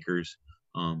their makers.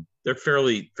 They're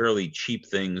fairly cheap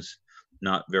things,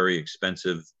 not very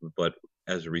expensive, but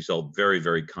as a result, very,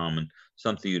 very common.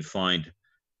 Something you'd find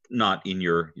not in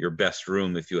your best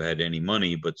room if you had any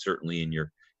money, but certainly in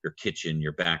your kitchen,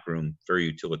 your back room, very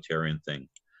utilitarian thing.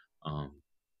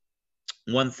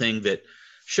 One thing that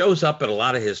shows up at a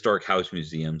lot of historic house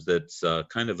museums that's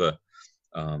kind of a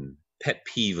pet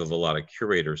peeve of a lot of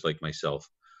curators like myself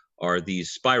are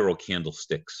these spiral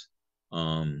candlesticks.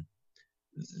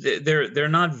 They're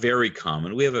not very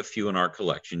common. We have a few in our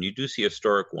collection. You do see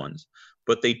historic ones,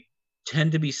 but they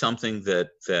tend to be something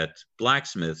that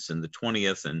blacksmiths in the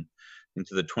 20th and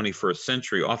into the 21st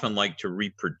century often like to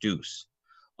reproduce.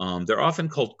 They're often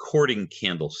called courting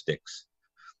candlesticks.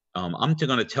 I'm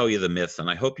going to tell you the myth, and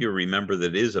I hope you remember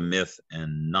that it is a myth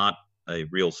and not a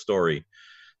real story.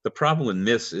 The problem with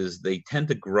myths is they tend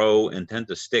to grow and tend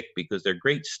to stick because they're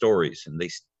great stories, and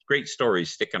great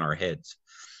stories stick in our heads.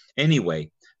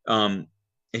 Anyway,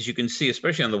 as you can see,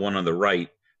 especially on the one on the right,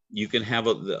 you can have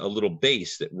a little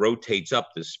base that rotates up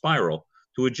this spiral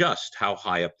to adjust how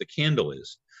high up the candle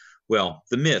is. Well,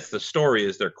 the story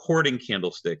is they're courting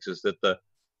candlesticks, is that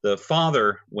the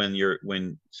father,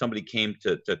 when somebody came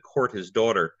to court his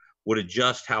daughter, would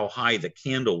adjust how high the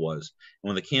candle was. And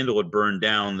when the candle would burn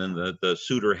down, then the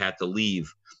suitor had to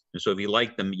leave. And so if he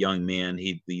liked the young man,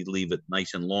 he'd leave it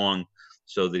nice and long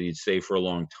so that he'd stay for a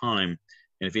long time.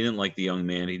 And if he didn't like the young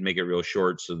man, he'd make it real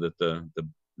short so that the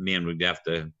man would have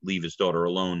to leave his daughter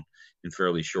alone in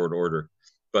fairly short order.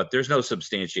 but there's no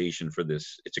substantiation for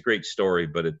this. It's a great story,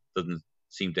 but it doesn't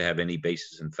seem to have any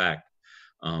basis in fact.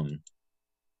 Of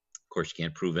course, you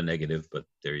can't prove a negative, but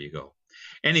there you go.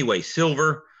 Anyway,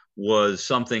 silver was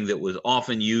something that was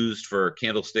often used for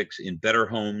candlesticks in better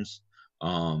homes,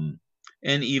 and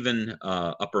even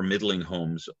upper middling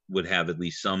homes would have at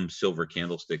least some silver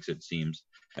candlesticks, it seems,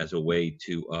 as a way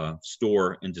to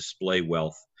store and display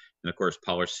wealth. And of course,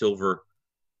 polished silver,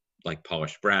 like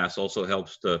polished brass, also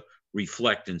helps to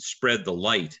reflect and spread the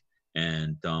light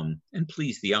and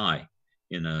please the eye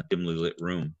in a dimly lit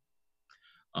room.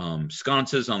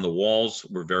 Sconces on the walls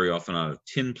were very often out of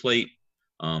tin plate,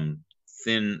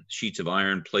 thin sheets of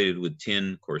iron plated with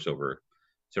tin. Of course, over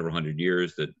several hundred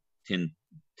years, the tin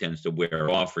tends to wear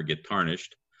off or get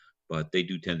tarnished, but they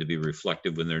do tend to be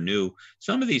reflective when they're new.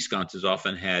 Some of these sconces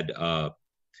often had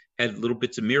little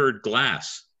bits of mirrored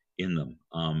glass in them.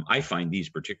 I find these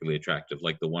particularly attractive,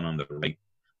 like the one on the right.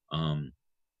 And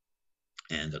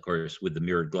of course, with the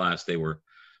mirrored glass, they were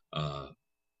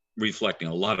reflecting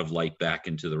a lot of light back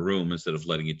into the room instead of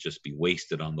letting it just be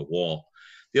wasted on the wall.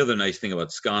 The other nice thing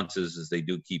about sconces is they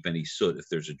do keep any soot, if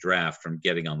there's a draft, from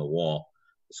getting on the wall.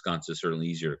 The sconce is certainly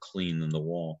easier to clean than the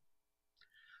wall.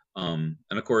 And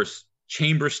of course,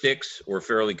 chamber sticks were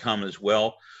fairly common as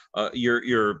well.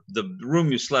 The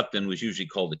room you slept in was usually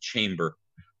called a chamber,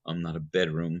 not a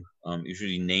bedroom,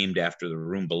 usually named after the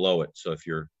room below it. So if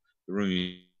the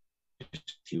room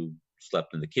you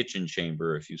slept in the kitchen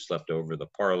chamber, if you slept over the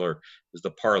parlor, it was the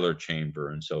parlor chamber,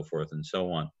 and so forth and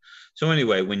so on. So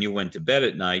anyway, when you went to bed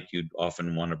at night, you'd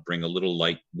often want to bring a little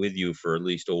light with you for at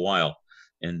least a while.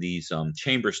 And these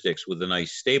chamber sticks with a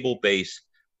nice stable base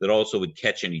that also would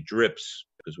catch any drips,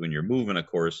 because when you're moving, of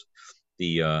course,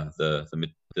 the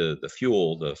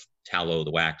fuel, the tallow,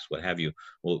 the wax, what have you,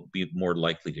 will be more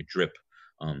likely to drip.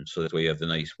 So that way you have the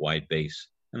nice wide base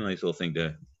and a nice little thing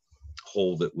to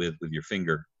hold it with your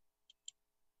finger.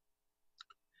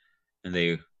 And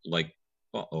they like,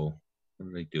 uh-oh, what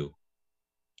do they do?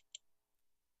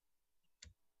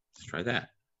 Let's try that.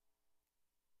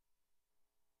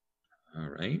 All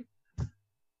right.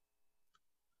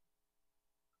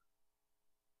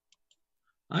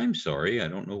 I'm sorry, I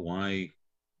don't know why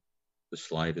the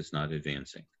slide is not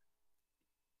advancing.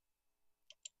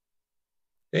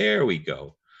 There we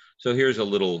go. So here's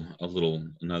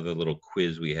another little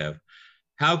quiz we have.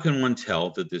 How can one tell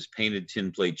that this painted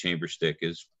tin plate chamber stick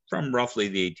is from roughly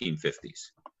the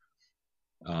 1850s?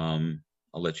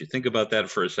 I'll let you think about that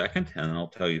for a second, and I'll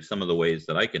tell you some of the ways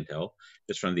that I can tell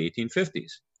it's from the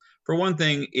 1850s. For one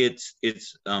thing, it's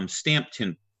stamped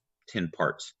tin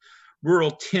parts.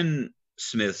 Rural tin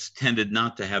smiths tended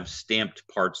not to have stamped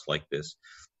parts like this.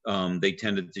 They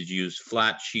tended to use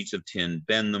flat sheets of tin,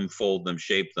 bend them, fold them,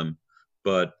 shape them,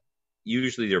 but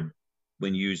usually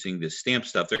when using the stamp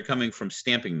stuff, they're coming from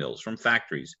stamping mills, from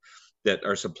factories that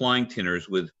are supplying tinners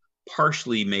with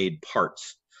partially made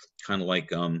parts, kind of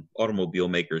like automobile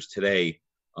makers today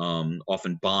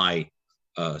often buy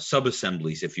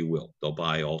sub-assemblies, if you will. They'll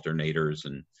buy alternators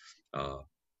and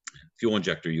fuel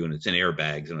injector units and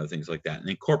airbags and other things like that and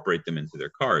incorporate them into their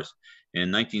cars.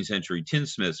 And 19th century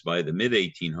tinsmiths by the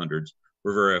mid-1800s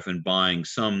were very often buying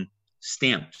some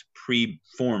stamped,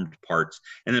 pre-formed parts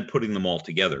and then putting them all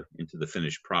together into the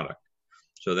finished product.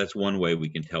 So that's one way we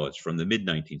can tell it's from the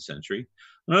mid-19th century.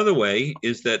 Another way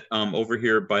is that over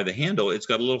here by the handle, it's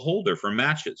got a little holder for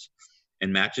matches.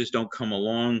 And matches don't come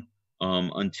along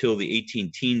until the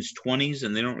 18-teens, 20s,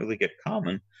 and they don't really get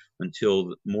common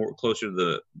until more closer to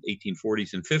the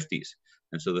 1840s and 50s.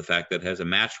 And so the fact that it has a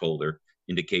match holder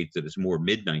indicates that it's more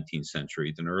mid-19th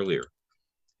century than earlier.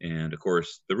 And of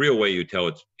course, the real way you tell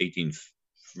it's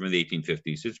from the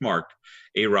 1850s, it's marked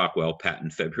A. Rockwell,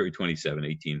 patent February 27,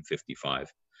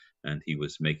 1855. And he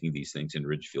was making these things in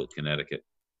Ridgefield, Connecticut.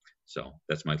 So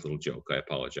that's my little joke. I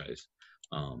apologize.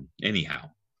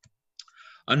 Anyhow,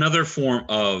 another form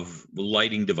of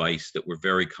lighting device that were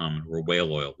very common were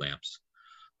whale oil lamps.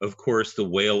 Of course, the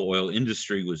whale oil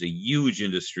industry was a huge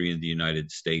industry in the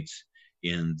United States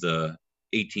in the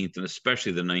 18th and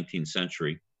especially the 19th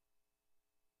century.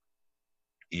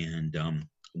 And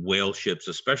whale ships,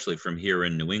 especially from here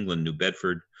in New England, New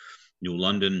Bedford, New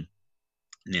London,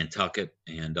 Nantucket,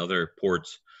 and other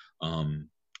ports,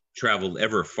 traveled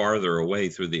ever farther away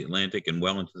through the Atlantic and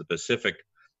well into the Pacific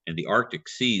and the Arctic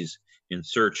seas in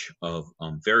search of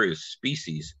various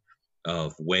species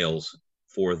of whales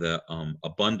for the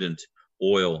abundant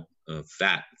oil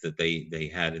fat that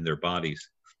they had in their bodies.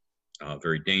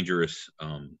 Very dangerous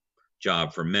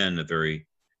job for men, a very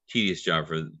tedious job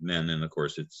for men, and of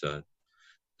course it's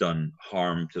done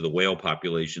harm to the whale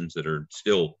populations that are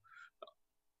still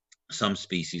some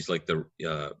species like the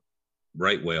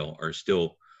right whale are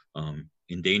still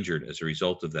endangered as a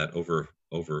result of that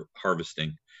over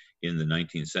harvesting in the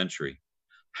 19th century.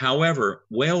 However,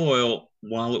 whale oil,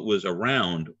 while it was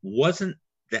around, was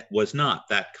not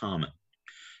that common.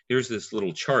 Here's this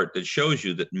little chart that shows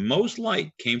you that most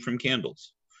light came from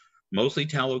candles, mostly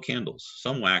tallow candles,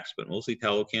 some wax, but mostly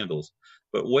tallow candles.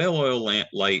 But whale oil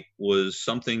light was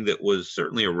something that was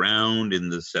certainly around in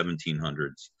the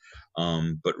 1700s,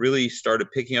 but really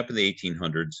started picking up in the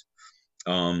 1800s.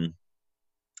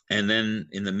 And then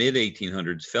in the mid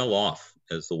 1800s fell off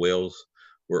as the whales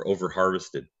were over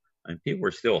harvested. And people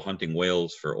were still hunting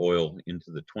whales for oil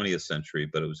into the 20th century,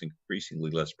 but it was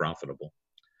increasingly less profitable.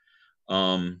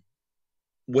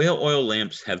 Whale oil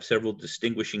lamps have several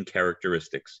distinguishing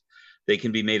characteristics. They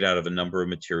can be made out of a number of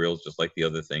materials, just like the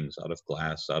other things, out of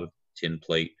glass, out of tin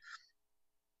plate,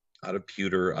 out of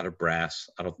pewter, out of brass,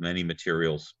 out of many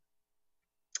materials.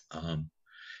 And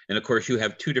of course, you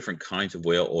have two different kinds of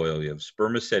whale oil. You have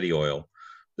spermaceti oil,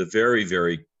 the very,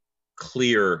 very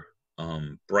clear,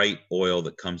 bright oil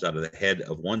that comes out of the head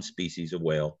of one species of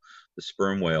whale, the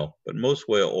sperm whale. But most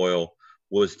whale oil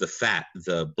was the fat,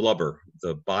 the blubber,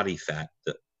 the body fat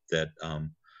that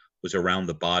was around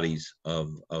the bodies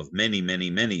of many, many,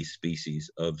 many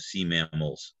species of sea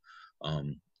mammals.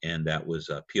 And that was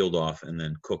peeled off and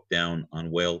then cooked down on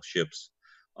whale ships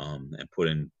and put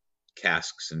in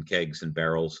casks and kegs and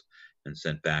barrels and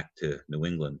sent back to New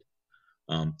England.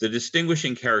 The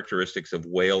distinguishing characteristics of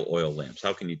whale oil lamps.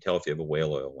 How can you tell if you have a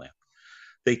whale oil lamp?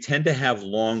 They tend to have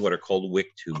long, what are called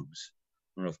wick tubes.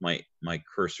 I don't know if my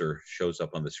cursor shows up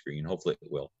on the screen. Hopefully it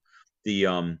will.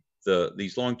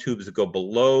 These long tubes that go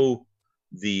below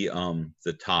the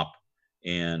top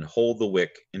and hold the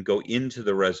wick and go into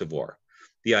the reservoir.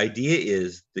 The idea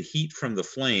is the heat from the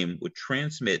flame would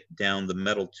transmit down the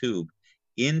metal tube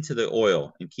into the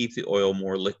oil and keep the oil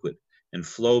more liquid and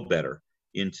flow better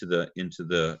into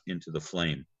the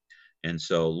flame. And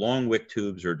so long wick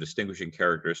tubes are a distinguishing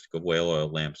characteristic of whale oil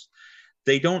lamps.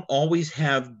 They don't always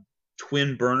have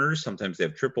twin burners. Sometimes they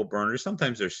have triple burners.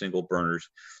 Sometimes they're single burners.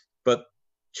 But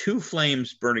two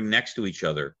flames burning next to each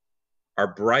other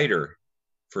are brighter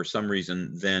for some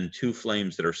reason than two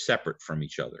flames that are separate from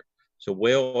each other. So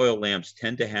whale oil lamps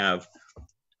tend to have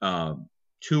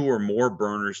two or more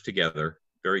burners together,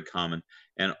 very common,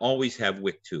 and always have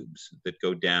wick tubes that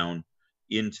go down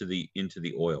into the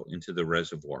oil, into the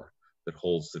reservoir that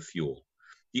holds the fuel.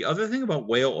 The other thing about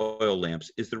whale oil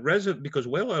lamps is because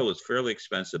whale oil is fairly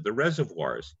expensive, the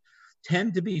reservoirs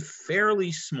tend to be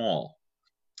fairly small,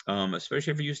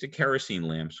 especially if you're used to kerosene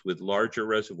lamps with larger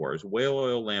reservoirs. Whale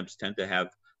oil lamps tend to have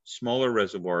smaller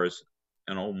reservoirs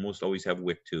and almost always have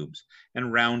wick tubes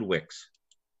and round wicks.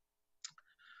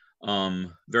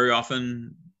 Very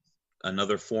often,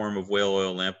 another form of whale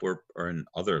oil lamp or in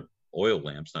other oil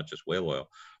lamps, not just whale oil,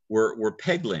 were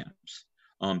peg lamps.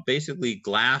 Basically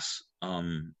glass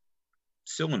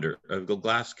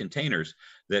glass containers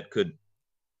that could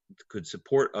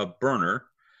support a burner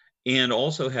and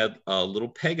also had a little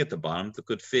peg at the bottom that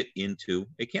could fit into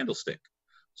a candlestick.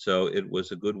 So it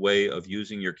was a good way of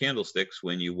using your candlesticks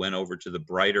when you went over to the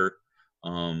brighter,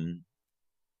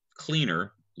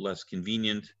 cleaner, less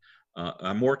convenient,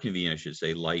 more convenient, I should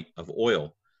say, light of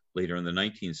oil later in the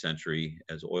 19th century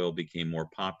as oil became more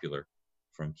popular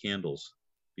from candles.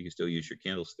 You can still use your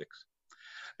candlesticks.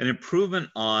 An improvement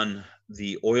on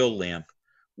the oil lamp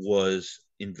was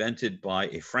invented by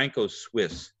a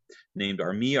Franco-Swiss named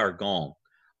Armand Argan.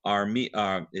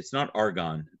 It's not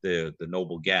argon, the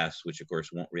noble gas, which of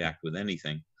course won't react with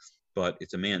anything, but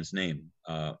it's a man's name,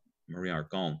 Marie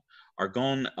Argan.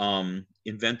 Argan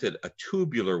invented a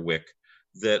tubular wick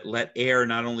that let air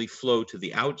not only flow to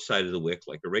the outside of the wick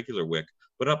like a regular wick,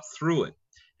 but up through it.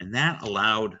 And that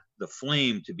allowed the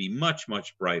flame to be much,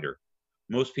 much brighter.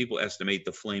 Most people estimate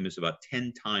the flame is about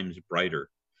 10 times brighter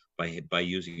by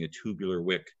using a tubular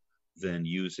wick than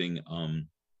using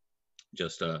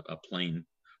just a plain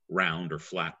round or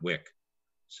flat wick.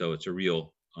 So it's a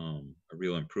real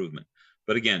improvement.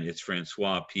 But again, it's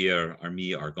Francois Pierre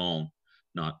Armand Argan,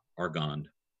 not Argand.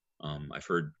 I've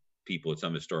heard people at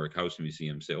some historic house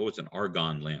museums say, oh, it's an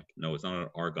argon lamp. No, it's not an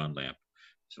argon lamp.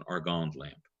 It's an argand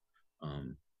lamp.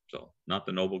 So not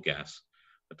the noble gas,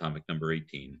 atomic number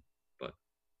 18, but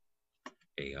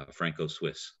a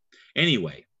Franco-Swiss.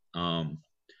 Anyway, and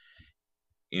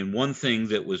one thing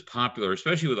that was popular,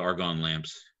 especially with argon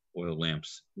lamps, oil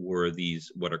lamps, were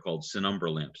these what are called sinumbra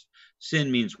lamps.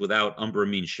 Sin means without, umbra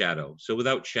means shadow. So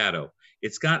without shadow,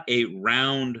 it's got a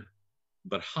round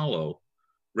but hollow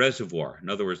reservoir. In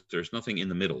other words, there's nothing in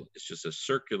the middle. It's just a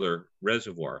circular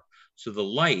reservoir. So the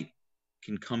light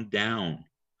can come down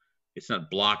it's not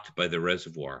blocked by the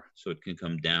reservoir, so it can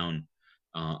come down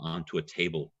onto a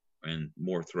table and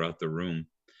more throughout the room.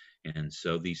 And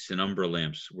so these penumbra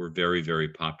lamps were very, very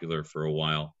popular for a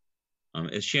while,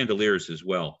 as chandeliers as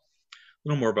well. A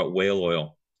little more about whale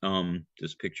oil.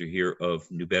 This picture here of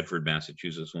New Bedford,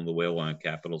 Massachusetts, one of the whale oil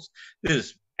capitals. This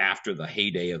is after the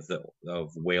heyday of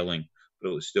whaling, but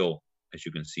it was still, as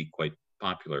you can see, quite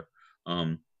popular.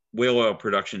 Whale oil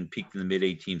production peaked in the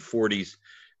mid-1840s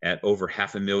at over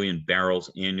 500,000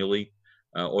 barrels annually.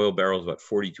 Oil barrels about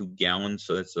 42 gallons,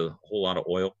 so that's a whole lot of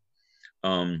oil.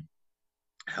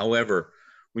 However,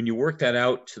 when you work that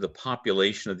out to the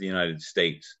population of the United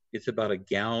States, it's about a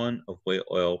gallon of whale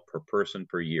oil per person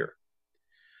per year.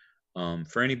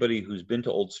 For anybody who's been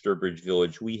to Old Sturbridge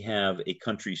Village, we have a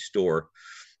country store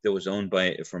that was owned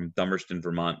from Dummerston,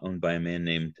 Vermont, owned by a man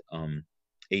named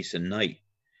Asa Knight.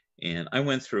 And I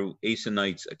went through Asa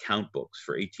Knight's account books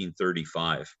for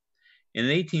 1835. And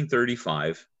in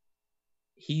 1835,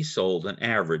 he sold an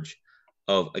average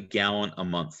of a gallon a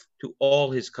month to all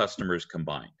his customers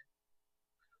combined.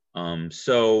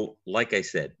 So, like I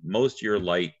said, most of your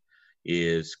light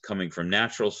is coming from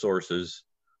natural sources,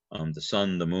 the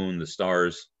sun, the moon, the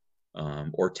stars,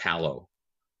 or tallow,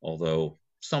 although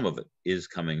some of it is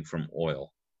coming from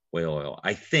oil, whale oil.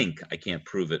 I think, I can't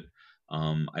prove it,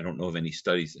 I don't know of any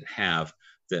studies that have,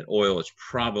 that oil is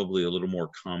probably a little more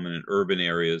common in urban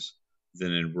areas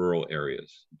than in rural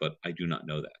areas, but I do not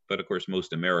know that. But of course,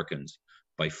 most Americans,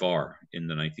 by far, in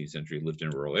the 19th century lived in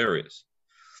rural areas.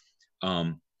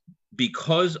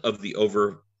 Because of the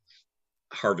over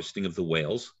harvesting of the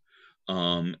whales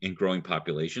and growing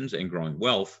populations and growing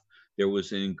wealth, there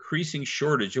was an increasing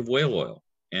shortage of whale oil.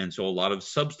 And so a lot of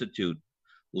substitute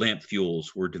lamp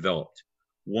fuels were developed.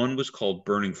 One was called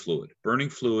burning fluid. Burning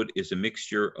fluid is a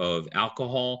mixture of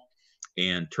alcohol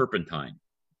and turpentine.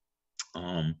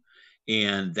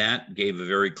 And that gave a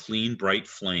very clean, bright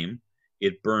flame.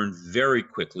 It burned very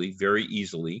quickly, very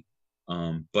easily,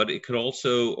 but it could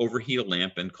also overheat a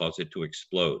lamp and cause it to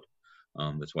explode.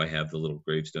 That's why I have the little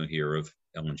gravestone here of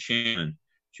Ellen Shannon,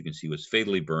 which you can see was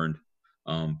fatally burned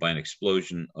by an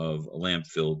explosion of a lamp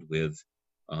filled with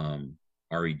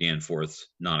R.E. Danforth's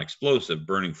non-explosive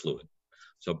burning fluid.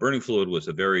 So burning fluid was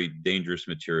a very dangerous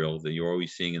material that you're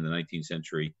always seeing in the 19th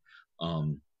century.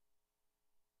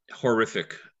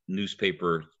 Horrific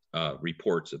newspaper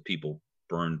reports of people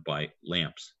burned by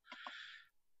lamps.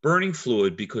 Burning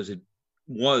fluid, because it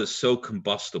was so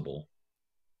combustible,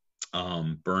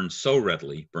 burned so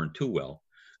readily, burned too well,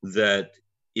 that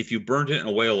if you burned it in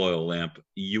a whale oil lamp,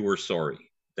 you were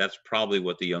sorry. That's probably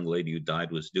what the young lady who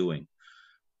died was doing.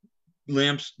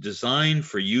 Lamps designed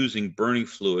for using burning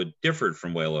fluid differed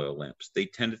from whale oil lamps. They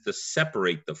tended to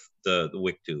separate the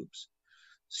wick tubes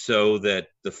so that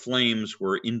the flames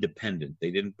were independent.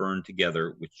 They didn't burn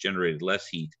together, which generated less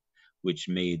heat, which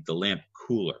made the lamp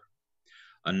cooler.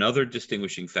 Another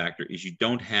distinguishing factor is you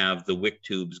don't have the wick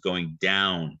tubes going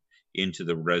down into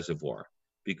the reservoir,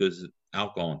 because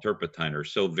alcohol and turpentine are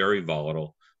so very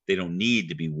volatile, they don't need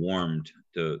to be warmed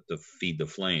to feed the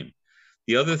flame.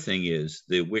 The other thing is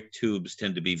the wick tubes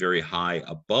tend to be very high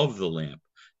above the lamp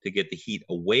to get the heat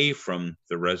away from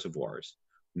the reservoirs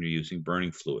when you're using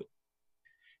burning fluid.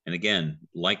 And again,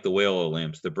 like the whale oil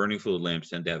lamps, the burning fluid lamps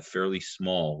tend to have fairly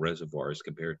small reservoirs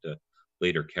compared to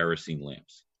later kerosene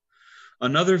lamps.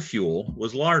 Another fuel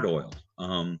was lard oil.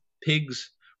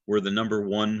 Pigs were the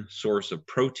 #1 source of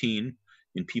protein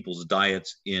in people's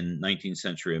diets in 19th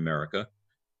century America.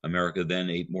 America then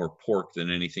ate more pork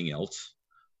than anything else.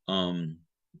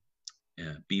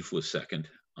 Beef was second.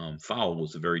 Fowl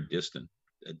was a very distant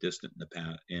in the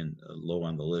past and low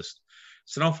on the list.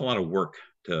 It's an awful lot of work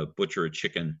to butcher a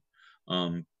chicken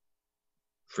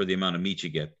for the amount of meat you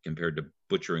get compared to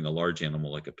butchering a large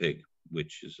animal like a pig,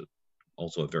 which is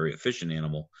also a very efficient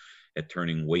animal at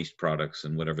turning waste products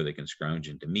and whatever they can scrounge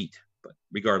into meat. But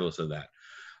regardless of that,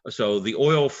 so the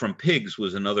oil from pigs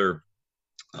was another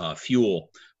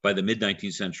fuel by the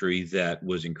mid-19th century that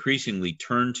was increasingly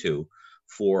turned to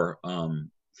for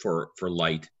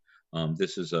light.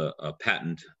 This is a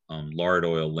patent lard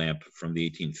oil lamp from the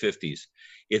 1850s.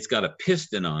 It's got a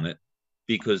piston on it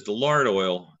because the lard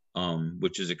oil,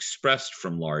 which is expressed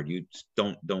from lard, you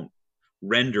don't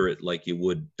render it like you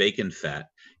would bacon fat.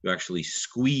 You actually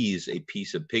squeeze a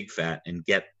piece of pig fat and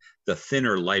get the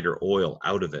thinner, lighter oil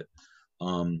out of it.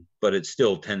 But it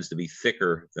still tends to be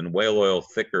thicker than whale oil,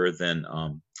 thicker than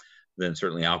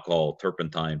certainly alcohol,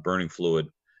 turpentine, burning fluid,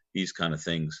 these kind of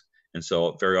things. And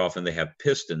so very often they have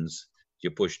pistons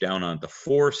you push down on to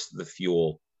force the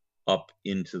fuel up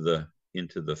into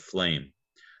the flame.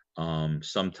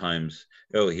 Sometimes,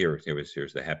 here's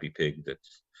the happy pig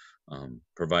that's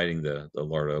providing the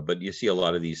lard oil. But you see a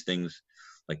lot of these things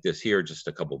like this here, just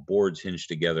a couple boards hinged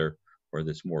together, or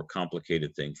this more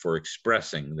complicated thing for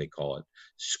expressing, they call it,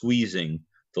 squeezing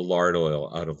the lard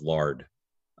oil out of lard,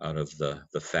 out of the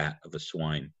fat of a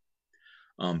swine.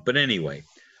 But anyway,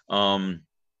 like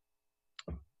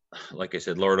I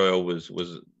said, lard oil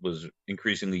was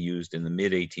increasingly used in the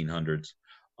mid 1800s.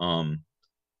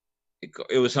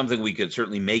 It was something we could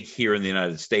certainly make here in the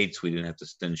United States. We didn't have to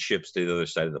send ships to the other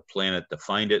side of the planet to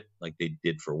find it like they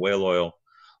did for whale oil.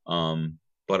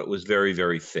 But it was very,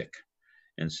 very thick.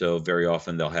 And so very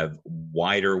often they'll have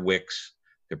wider wicks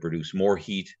to produce more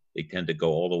heat. They tend to go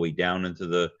all the way down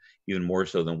into even more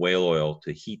so than whale oil,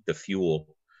 to heat the fuel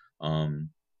and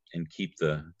keep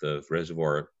the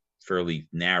reservoir fairly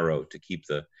narrow, to keep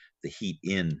the heat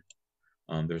in.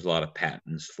 There's a lot of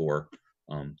patents for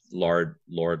lard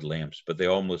lamps, but they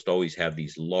almost always have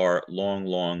these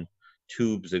long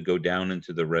tubes that go down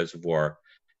into the reservoir,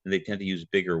 and they tend to use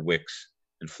bigger wicks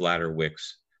and flatter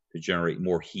wicks to generate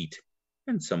more heat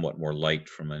and somewhat more light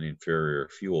from an inferior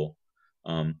fuel.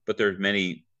 But there's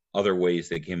many other ways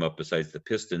they came up besides the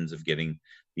pistons of getting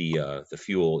the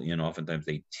fuel in. Oftentimes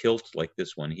they tilt, like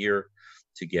this one here,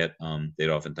 to get, they'd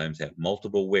oftentimes have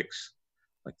multiple wicks,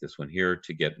 like this one here,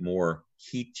 to get more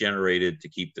heat generated to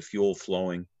keep the fuel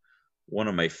flowing. One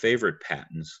of my favorite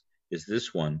patents is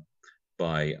this one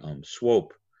by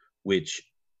Swope, which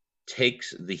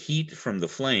takes the heat from the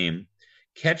flame,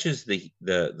 catches the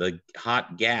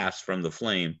hot gas from the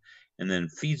flame, and then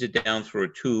feeds it down through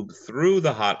a tube through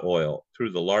the hot oil,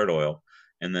 through the lard oil,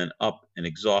 and then up and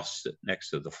exhausts it next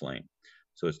to the flame.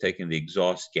 So it's taking the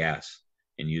exhaust gas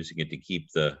and using it to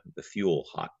keep the fuel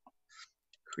hot.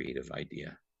 Creative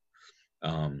idea.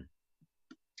 A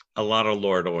lot of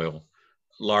lard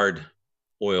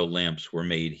oil lamps were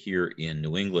made here in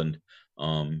New England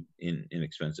in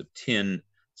inexpensive tin,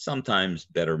 sometimes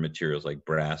better materials like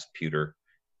brass, pewter,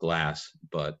 glass,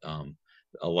 but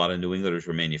a lot of New Englanders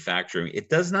were manufacturing. It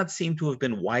does not seem to have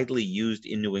been widely used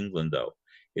in New England, though.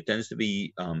 It tends to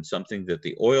be something that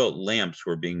the oil lamps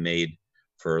were being made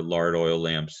for lard oil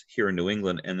lamps here in New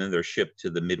England, and then they're shipped to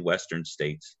the Midwestern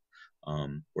states,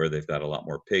 where they've got a lot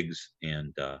more pigs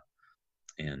and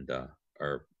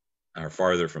are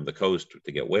farther from the coast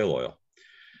to get whale oil.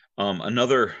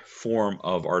 Another form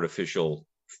of artificial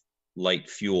light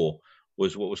fuel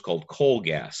was what was called coal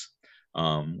gas,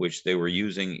 which they were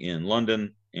using in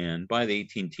London and by the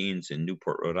 18-teens in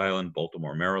Newport, Rhode Island,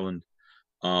 Baltimore, Maryland.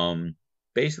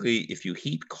 Basically, if you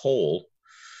heat coal,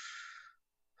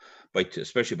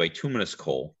 especially bituminous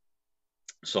coal,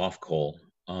 soft coal,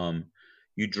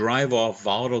 you drive off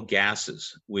volatile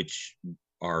gases, which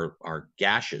are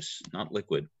gaseous, not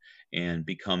liquid, and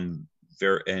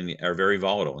are very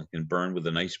volatile and can burn with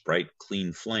a nice, bright,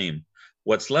 clean flame.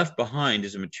 What's left behind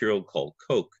is a material called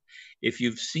coke. If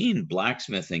you've seen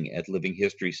blacksmithing at living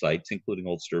history sites, including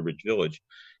Old Sturbridge Village,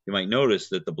 you might notice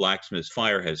that the blacksmith's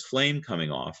fire has flame coming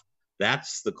off.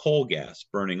 That's the coal gas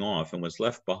burning off, and what's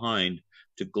left behind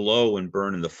to glow and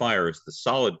burn in the fire is the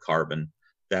solid carbon.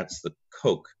 That's the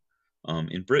coke.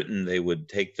 In Britain, they would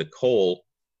take the coal,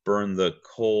 burn the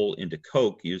coal into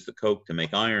coke, use the coke to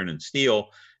make iron and steel,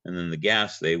 and then the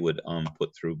gas they would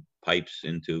put through pipes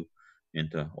into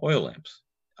oil lamps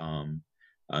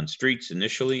on streets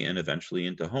initially, and eventually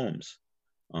into homes.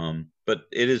 But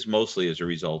it is mostly as a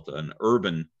result of an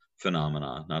urban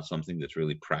phenomenon, not something that's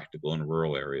really practical in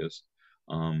rural areas.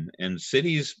 And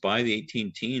cities by the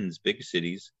 18-teens, big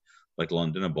cities like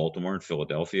London and Baltimore and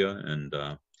Philadelphia, and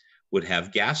would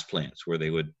have gas plants where they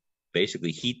would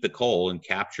basically heat the coal and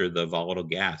capture the volatile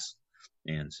gas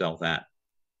and sell that.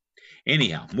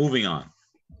 Anyhow, moving on.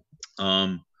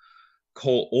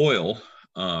 Coal oil,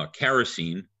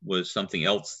 kerosene, was something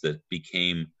else that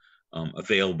became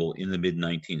available in the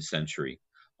mid-19th century.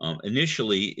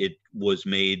 Initially, it was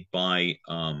made by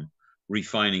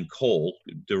refining coal,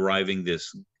 deriving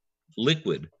this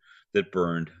liquid that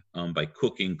burned by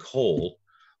cooking coal.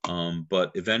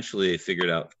 But eventually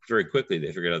very quickly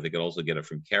they figured out they could also get it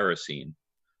from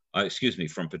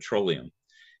from petroleum.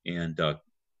 And a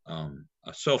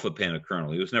Sofa-Pana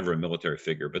colonel, he was never a military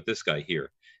figure, but this guy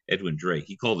here, Edwin Drake,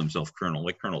 he called himself colonel,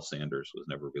 like Colonel Sanders was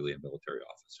never really a military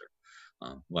officer.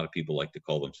 A lot of people like to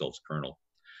call themselves colonel.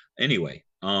 Anyway,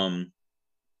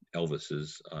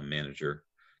 Elvis's manager,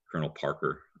 Colonel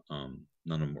Parker, none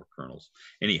of them were colonels.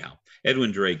 Anyhow,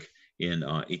 Edwin Drake in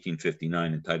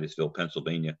 1859 in Titusville,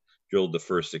 Pennsylvania, drilled the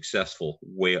first successful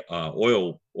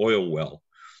oil well.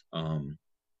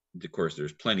 Of course,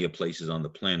 there's plenty of places on the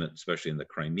planet, especially in the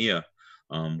Crimea,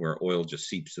 where oil just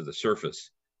seeps to the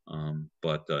surface.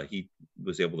 But he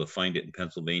was able to find it in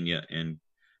Pennsylvania and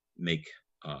make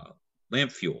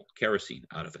lamp fuel, kerosene,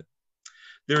 out of it.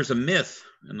 There's a myth,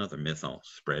 another myth I'll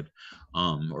spread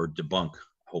or debunk,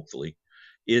 hopefully,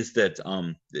 is that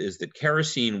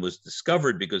kerosene was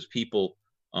discovered because people,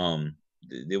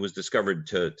 it was discovered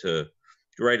to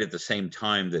right at the same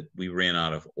time that we ran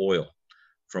out of oil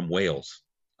from whales.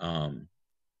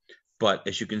 But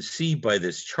as you can see by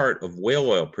this chart of whale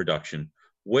oil production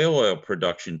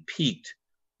peaked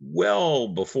well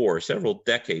before, several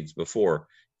decades before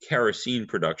kerosene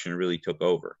production really took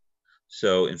over.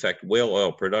 So in fact, whale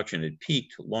oil production had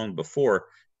peaked long before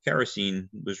kerosene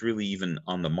was really even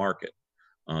on the market.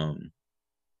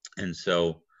 And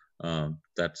so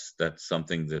that's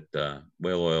something that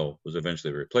whale oil was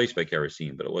eventually replaced by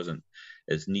kerosene, but it wasn't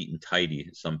as neat and tidy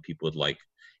as some people would like.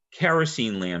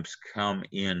 Kerosene lamps come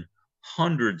in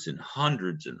hundreds and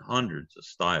hundreds and hundreds of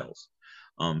styles.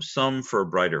 Some for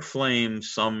brighter flame,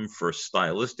 some for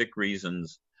stylistic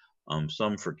reasons,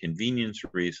 some for convenience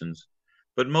reasons.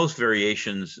 But most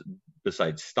variations,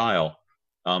 besides style,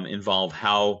 involve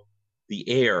how the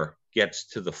air gets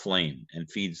to the flame and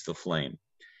feeds the flame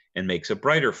and makes a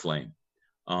brighter flame.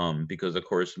 Because of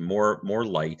course, more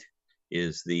light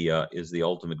is the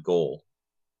ultimate goal.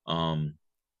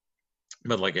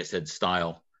 But like I said,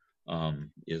 style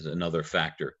is another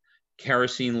factor.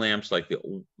 Kerosene lamps, like the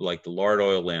lard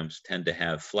oil lamps, tend to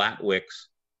have flat wicks,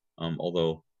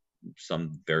 although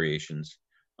some variations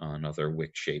on other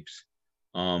wick shapes.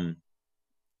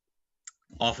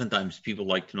 Oftentimes people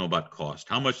like to know about cost.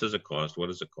 How much does it cost? What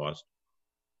does it cost?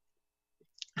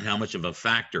 And how much of a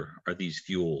factor are these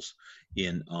fuels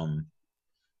in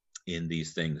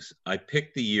these things? I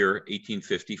picked the year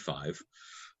 1855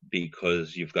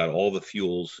 because you've got all the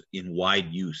fuels in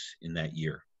wide use in that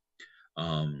year.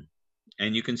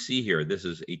 And you can see here, this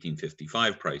is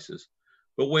 1855 prices,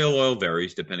 but whale oil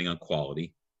varies depending on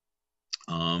quality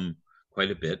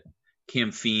quite a bit.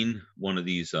 Camphene, one of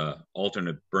these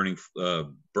alternate burning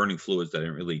fluids that I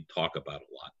didn't really talk about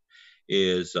a lot,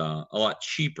 is a lot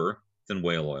cheaper than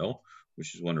whale oil,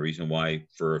 which is one reason why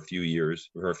for a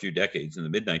few decades in the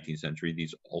mid-19th century,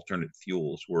 these alternate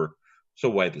fuels were so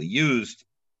widely used,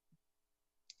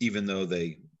 even though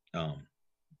they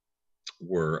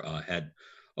had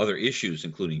other issues,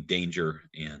 including danger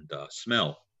and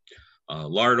smell.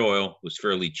 Lard oil was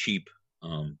fairly cheap,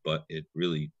 but it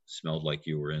really smelled like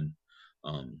you were in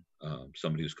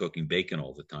somebody who's cooking bacon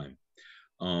all the time.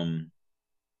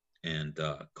 And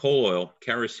coal oil,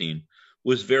 kerosene,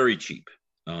 was very cheap.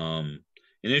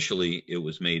 Initially, it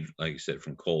was made, like I said,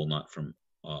 from coal, not from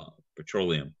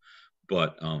petroleum,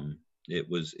 but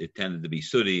it tended to be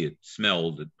sooty. It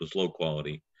smelled. It was low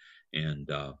quality, and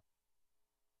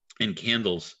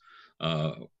candles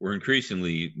were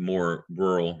increasingly more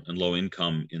rural and low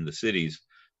income in the cities,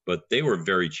 but they were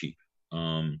very cheap.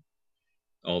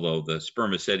 Although the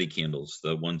spermaceti candles,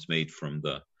 the ones made from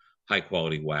the high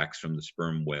quality wax from the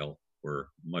sperm whale, were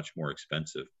much more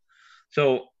expensive.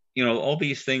 So, all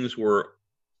these things were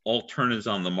alternatives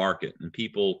on the market, and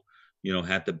people,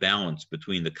 had to balance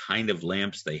between the kind of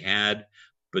lamps they had,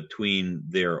 between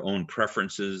their own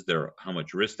preferences, how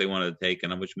much risk they wanted to take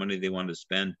and how much money they wanted to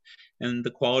spend, and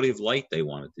the quality of light they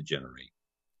wanted to generate.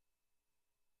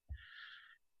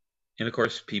 And of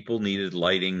course, people needed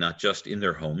lighting not just in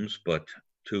their homes, but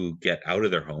to get out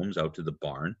of their homes, out to the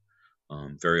barn.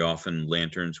 Very often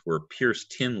lanterns were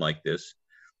pierced tin like this.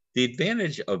 The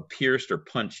advantage of pierced or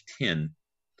punched tin,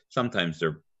 sometimes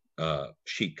they're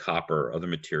sheet copper or other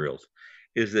materials,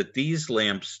 is that these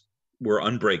lamps were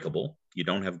unbreakable. You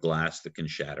don't have glass that can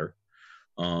shatter.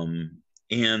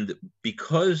 And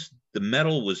because the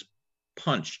metal was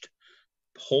punched,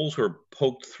 holes were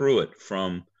poked through it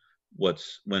from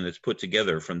when it's put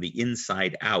together from the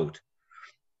inside out,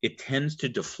 it tends to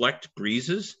deflect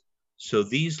breezes. So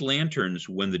these lanterns,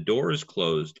 when the door is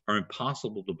closed, are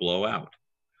impossible to blow out.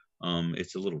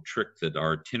 It's a little trick that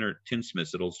our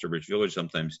tinsmiths at Old Sturbridge Village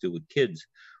sometimes do with kids.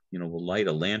 We'll light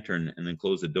a lantern and then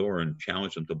close the door and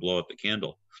challenge them to blow out the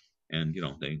candle. And,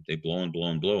 they blow and blow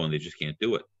and blow, and they just can't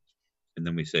do it. And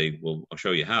then we say, well, I'll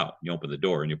show you how. You open the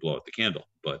door and you blow out the candle.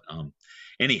 But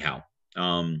anyhow,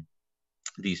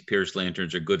 these pierced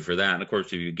lanterns are good for that. And of course,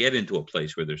 if you get into a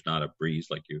place where there's not a breeze,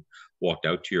 like you walked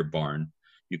out to your barn,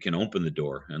 you can open the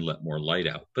door and let more light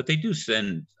out. But they do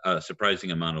send a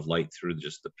surprising amount of light through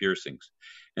just the piercings.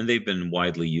 And they've been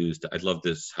widely used. I love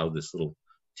how this little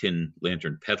tin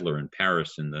lantern peddler in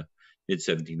Paris in the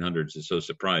mid-1700s is so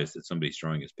surprised that somebody's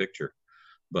drawing his picture.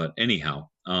 But anyhow,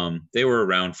 they were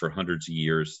around for hundreds of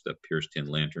years, the pierced tin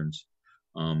lanterns,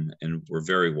 and were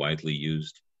very widely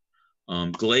used.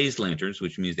 Glazed lanterns,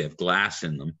 which means they have glass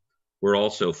in them, were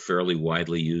also fairly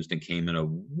widely used and came in a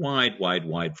wide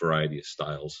variety of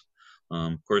styles.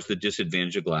 Of course, the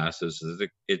disadvantage of glass is that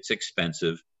it's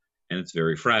expensive and it's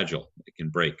very fragile. It can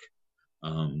break.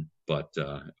 But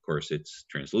of course, it's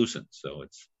translucent, so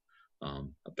it's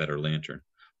a better lantern.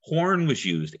 Horn was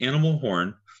used, animal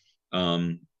horn,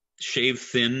 shaved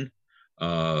thin,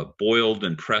 boiled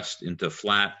and pressed into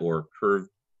flat or curved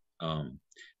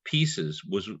pieces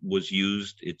was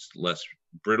used. It's less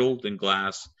brittle than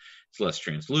glass. It's less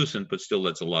translucent, but still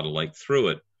lets a lot of light through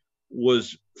it.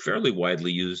 Was fairly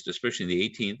widely used, especially in the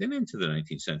 18th and into the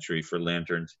 19th century for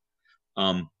lanterns.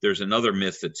 There's another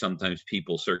myth that sometimes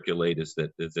people circulate is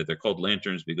that they're called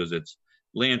lanterns because it's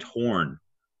lanthorn,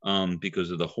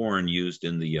 because of the horn used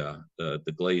in the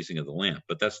glazing of the lamp.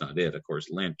 But that's not it. Of course,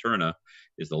 lanterna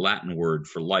is the Latin word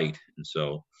for light, and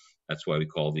so that's why we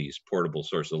call these portable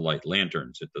sources of light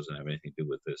lanterns. It doesn't have anything to do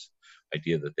with this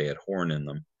idea that they had horn in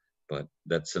them. But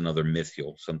that's another myth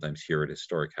you'll sometimes hear at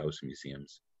historic house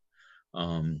museums.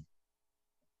 And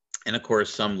of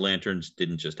course, some lanterns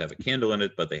didn't just have a candle in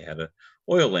it, but they had an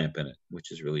oil lamp in it,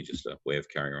 which is really just a way of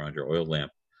carrying around your oil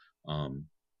lamp.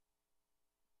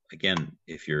 Again,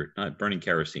 if you're not burning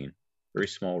kerosene, very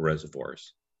small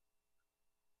reservoirs.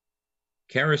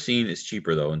 Kerosene is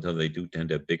cheaper though, until they do tend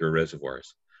to have bigger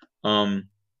reservoirs. I'm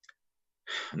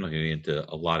not going to get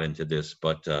into a lot into this,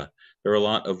 but there are a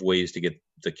lot of ways to get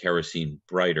the kerosene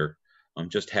brighter.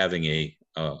 Just having a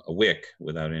wick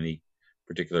without any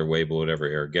particular way, but whatever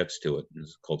air gets to it,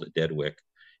 is called a dead wick.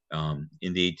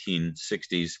 In the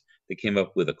 1860s, they came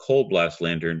up with a coal blast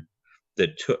lantern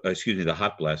that took, the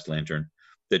hot blast lantern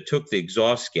that took the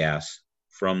exhaust gas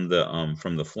from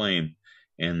the flame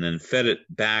and then fed it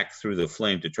back through the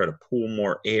flame to try to pull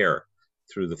more air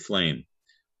through the flame.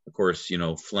 Of course,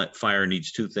 fire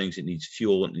needs two things. It needs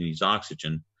fuel and it needs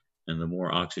oxygen. And the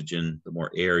more oxygen, the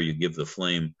more air you give the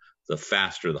flame, the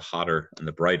faster, the hotter, and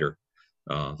the brighter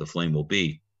the flame will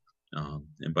be.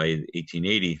 And by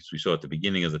 1880, as we saw at the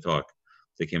beginning of the talk,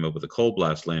 they came up with a coal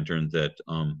blast lantern that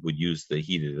would use the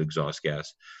heated exhaust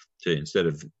gas to, instead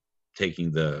of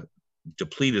taking the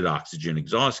depleted oxygen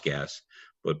exhaust gas,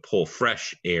 but pull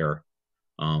fresh air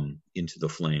into the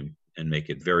flame and make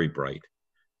it very bright,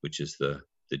 which is the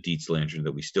Dietz lantern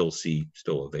that we still see,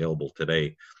 still available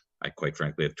today. I quite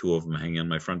frankly have two of them hanging on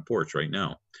my front porch right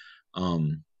now.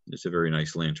 It's a very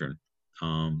nice lantern.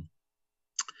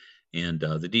 And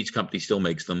the Dietz company still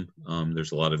makes them.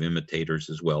 There's a lot of imitators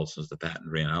as well, since the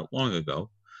patent ran out long ago.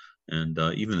 And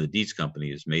even the Dietz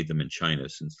company has made them in China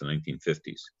since the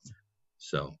 1950s.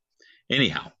 So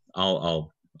anyhow,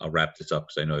 I'll wrap this up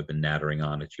because I know I've been nattering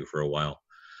on at you for a while.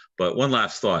 But one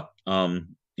last thought,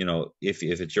 if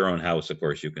it's your own house, of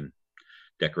course, you can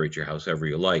decorate your house however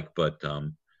you like. But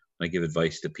I give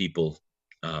advice to people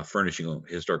furnishing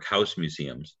historic house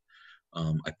museums.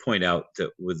 I point out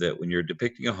that when you're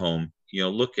depicting a home,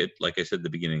 look at, like I said at the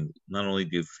beginning, not only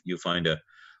do you find a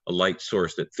light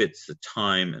source that fits the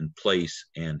time and place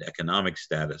and economic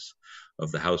status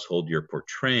of the household you're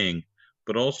portraying,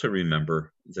 but also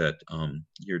remember that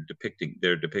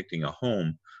they're depicting a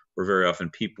home where very often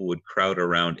people would crowd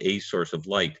around a source of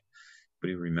light. But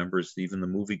he remembers even the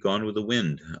movie Gone with the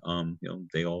Wind.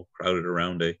 They all crowded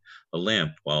around a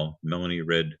lamp while Melanie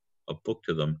read a book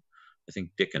to them, I think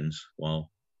Dickens,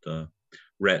 while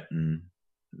Rhett and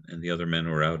the other men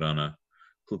were out on a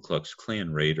Ku Klux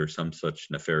Klan raid or some such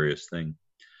nefarious thing.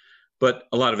 But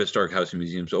a lot of historic house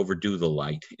museums overdo the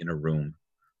light in a room.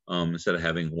 Instead of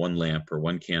having one lamp or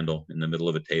one candle in the middle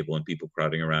of a table and people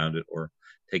crowding around it, or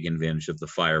taking advantage of the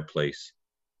fireplace,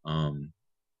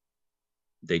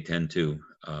 they tend to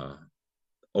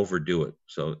overdo it.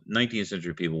 So 19th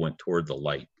century people went toward the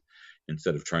light.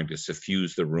 Instead of trying to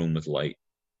suffuse the room with light,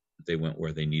 they went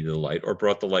where they needed the light, or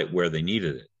brought the light where they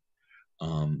needed it.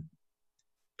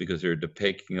 Because they're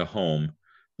depicting a home,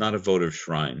 not a votive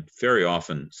shrine. Very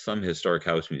often, some historic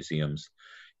house museums,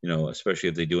 especially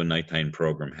if they do a nighttime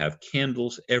program, have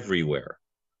candles everywhere,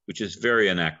 which is very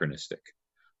anachronistic.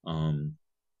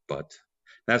 But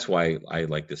that's why I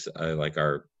like this. I like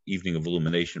our evening of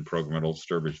illumination program at Old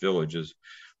Sturbridge Village. Is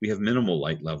we have minimal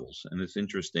light levels, and it's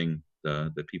interesting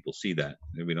that people see that.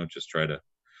 We don't just try to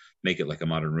make it like a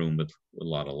modern room with a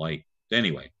lot of light.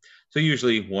 Anyway, so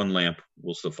usually one lamp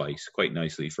will suffice quite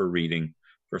nicely for reading,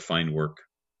 for fine work.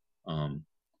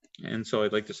 And so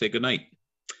I'd like to say good night.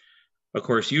 Of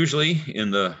course, usually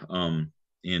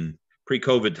in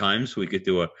pre-COVID times, we could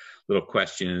do a little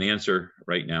question and answer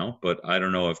right now, but I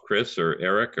don't know if Chris or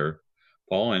Eric or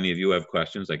Paul, any of you have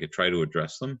questions. I could try to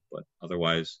address them, but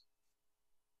otherwise,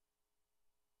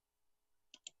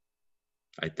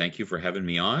 I thank you for having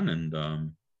me on,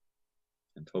 and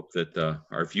and hope that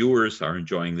our viewers are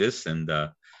enjoying this.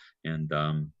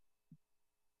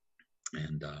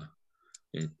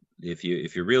 If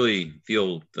you really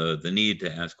feel the need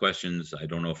to ask questions, I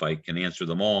don't know if I can answer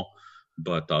them all,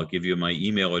 but I'll give you my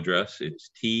email address. It's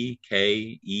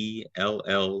TKELLEHER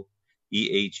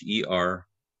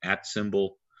 @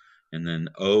 and then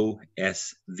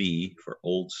OSV for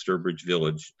Old Sturbridge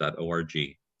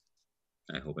Village.org.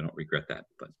 I hope I don't regret that,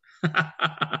 but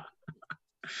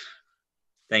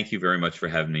thank you very much for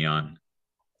having me on.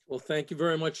 Well, thank you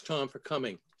very much, Tom, for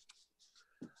coming.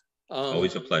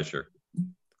 Always a pleasure.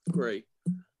 Great.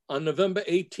 On November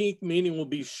 18th, meeting will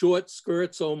be Short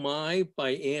Skirts Oh My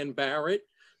by Ann Barrett.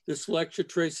 This lecture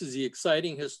traces the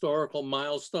exciting historical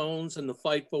milestones in the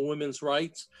fight for women's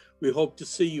rights. We hope to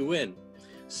see you in.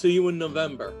 See you in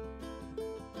November.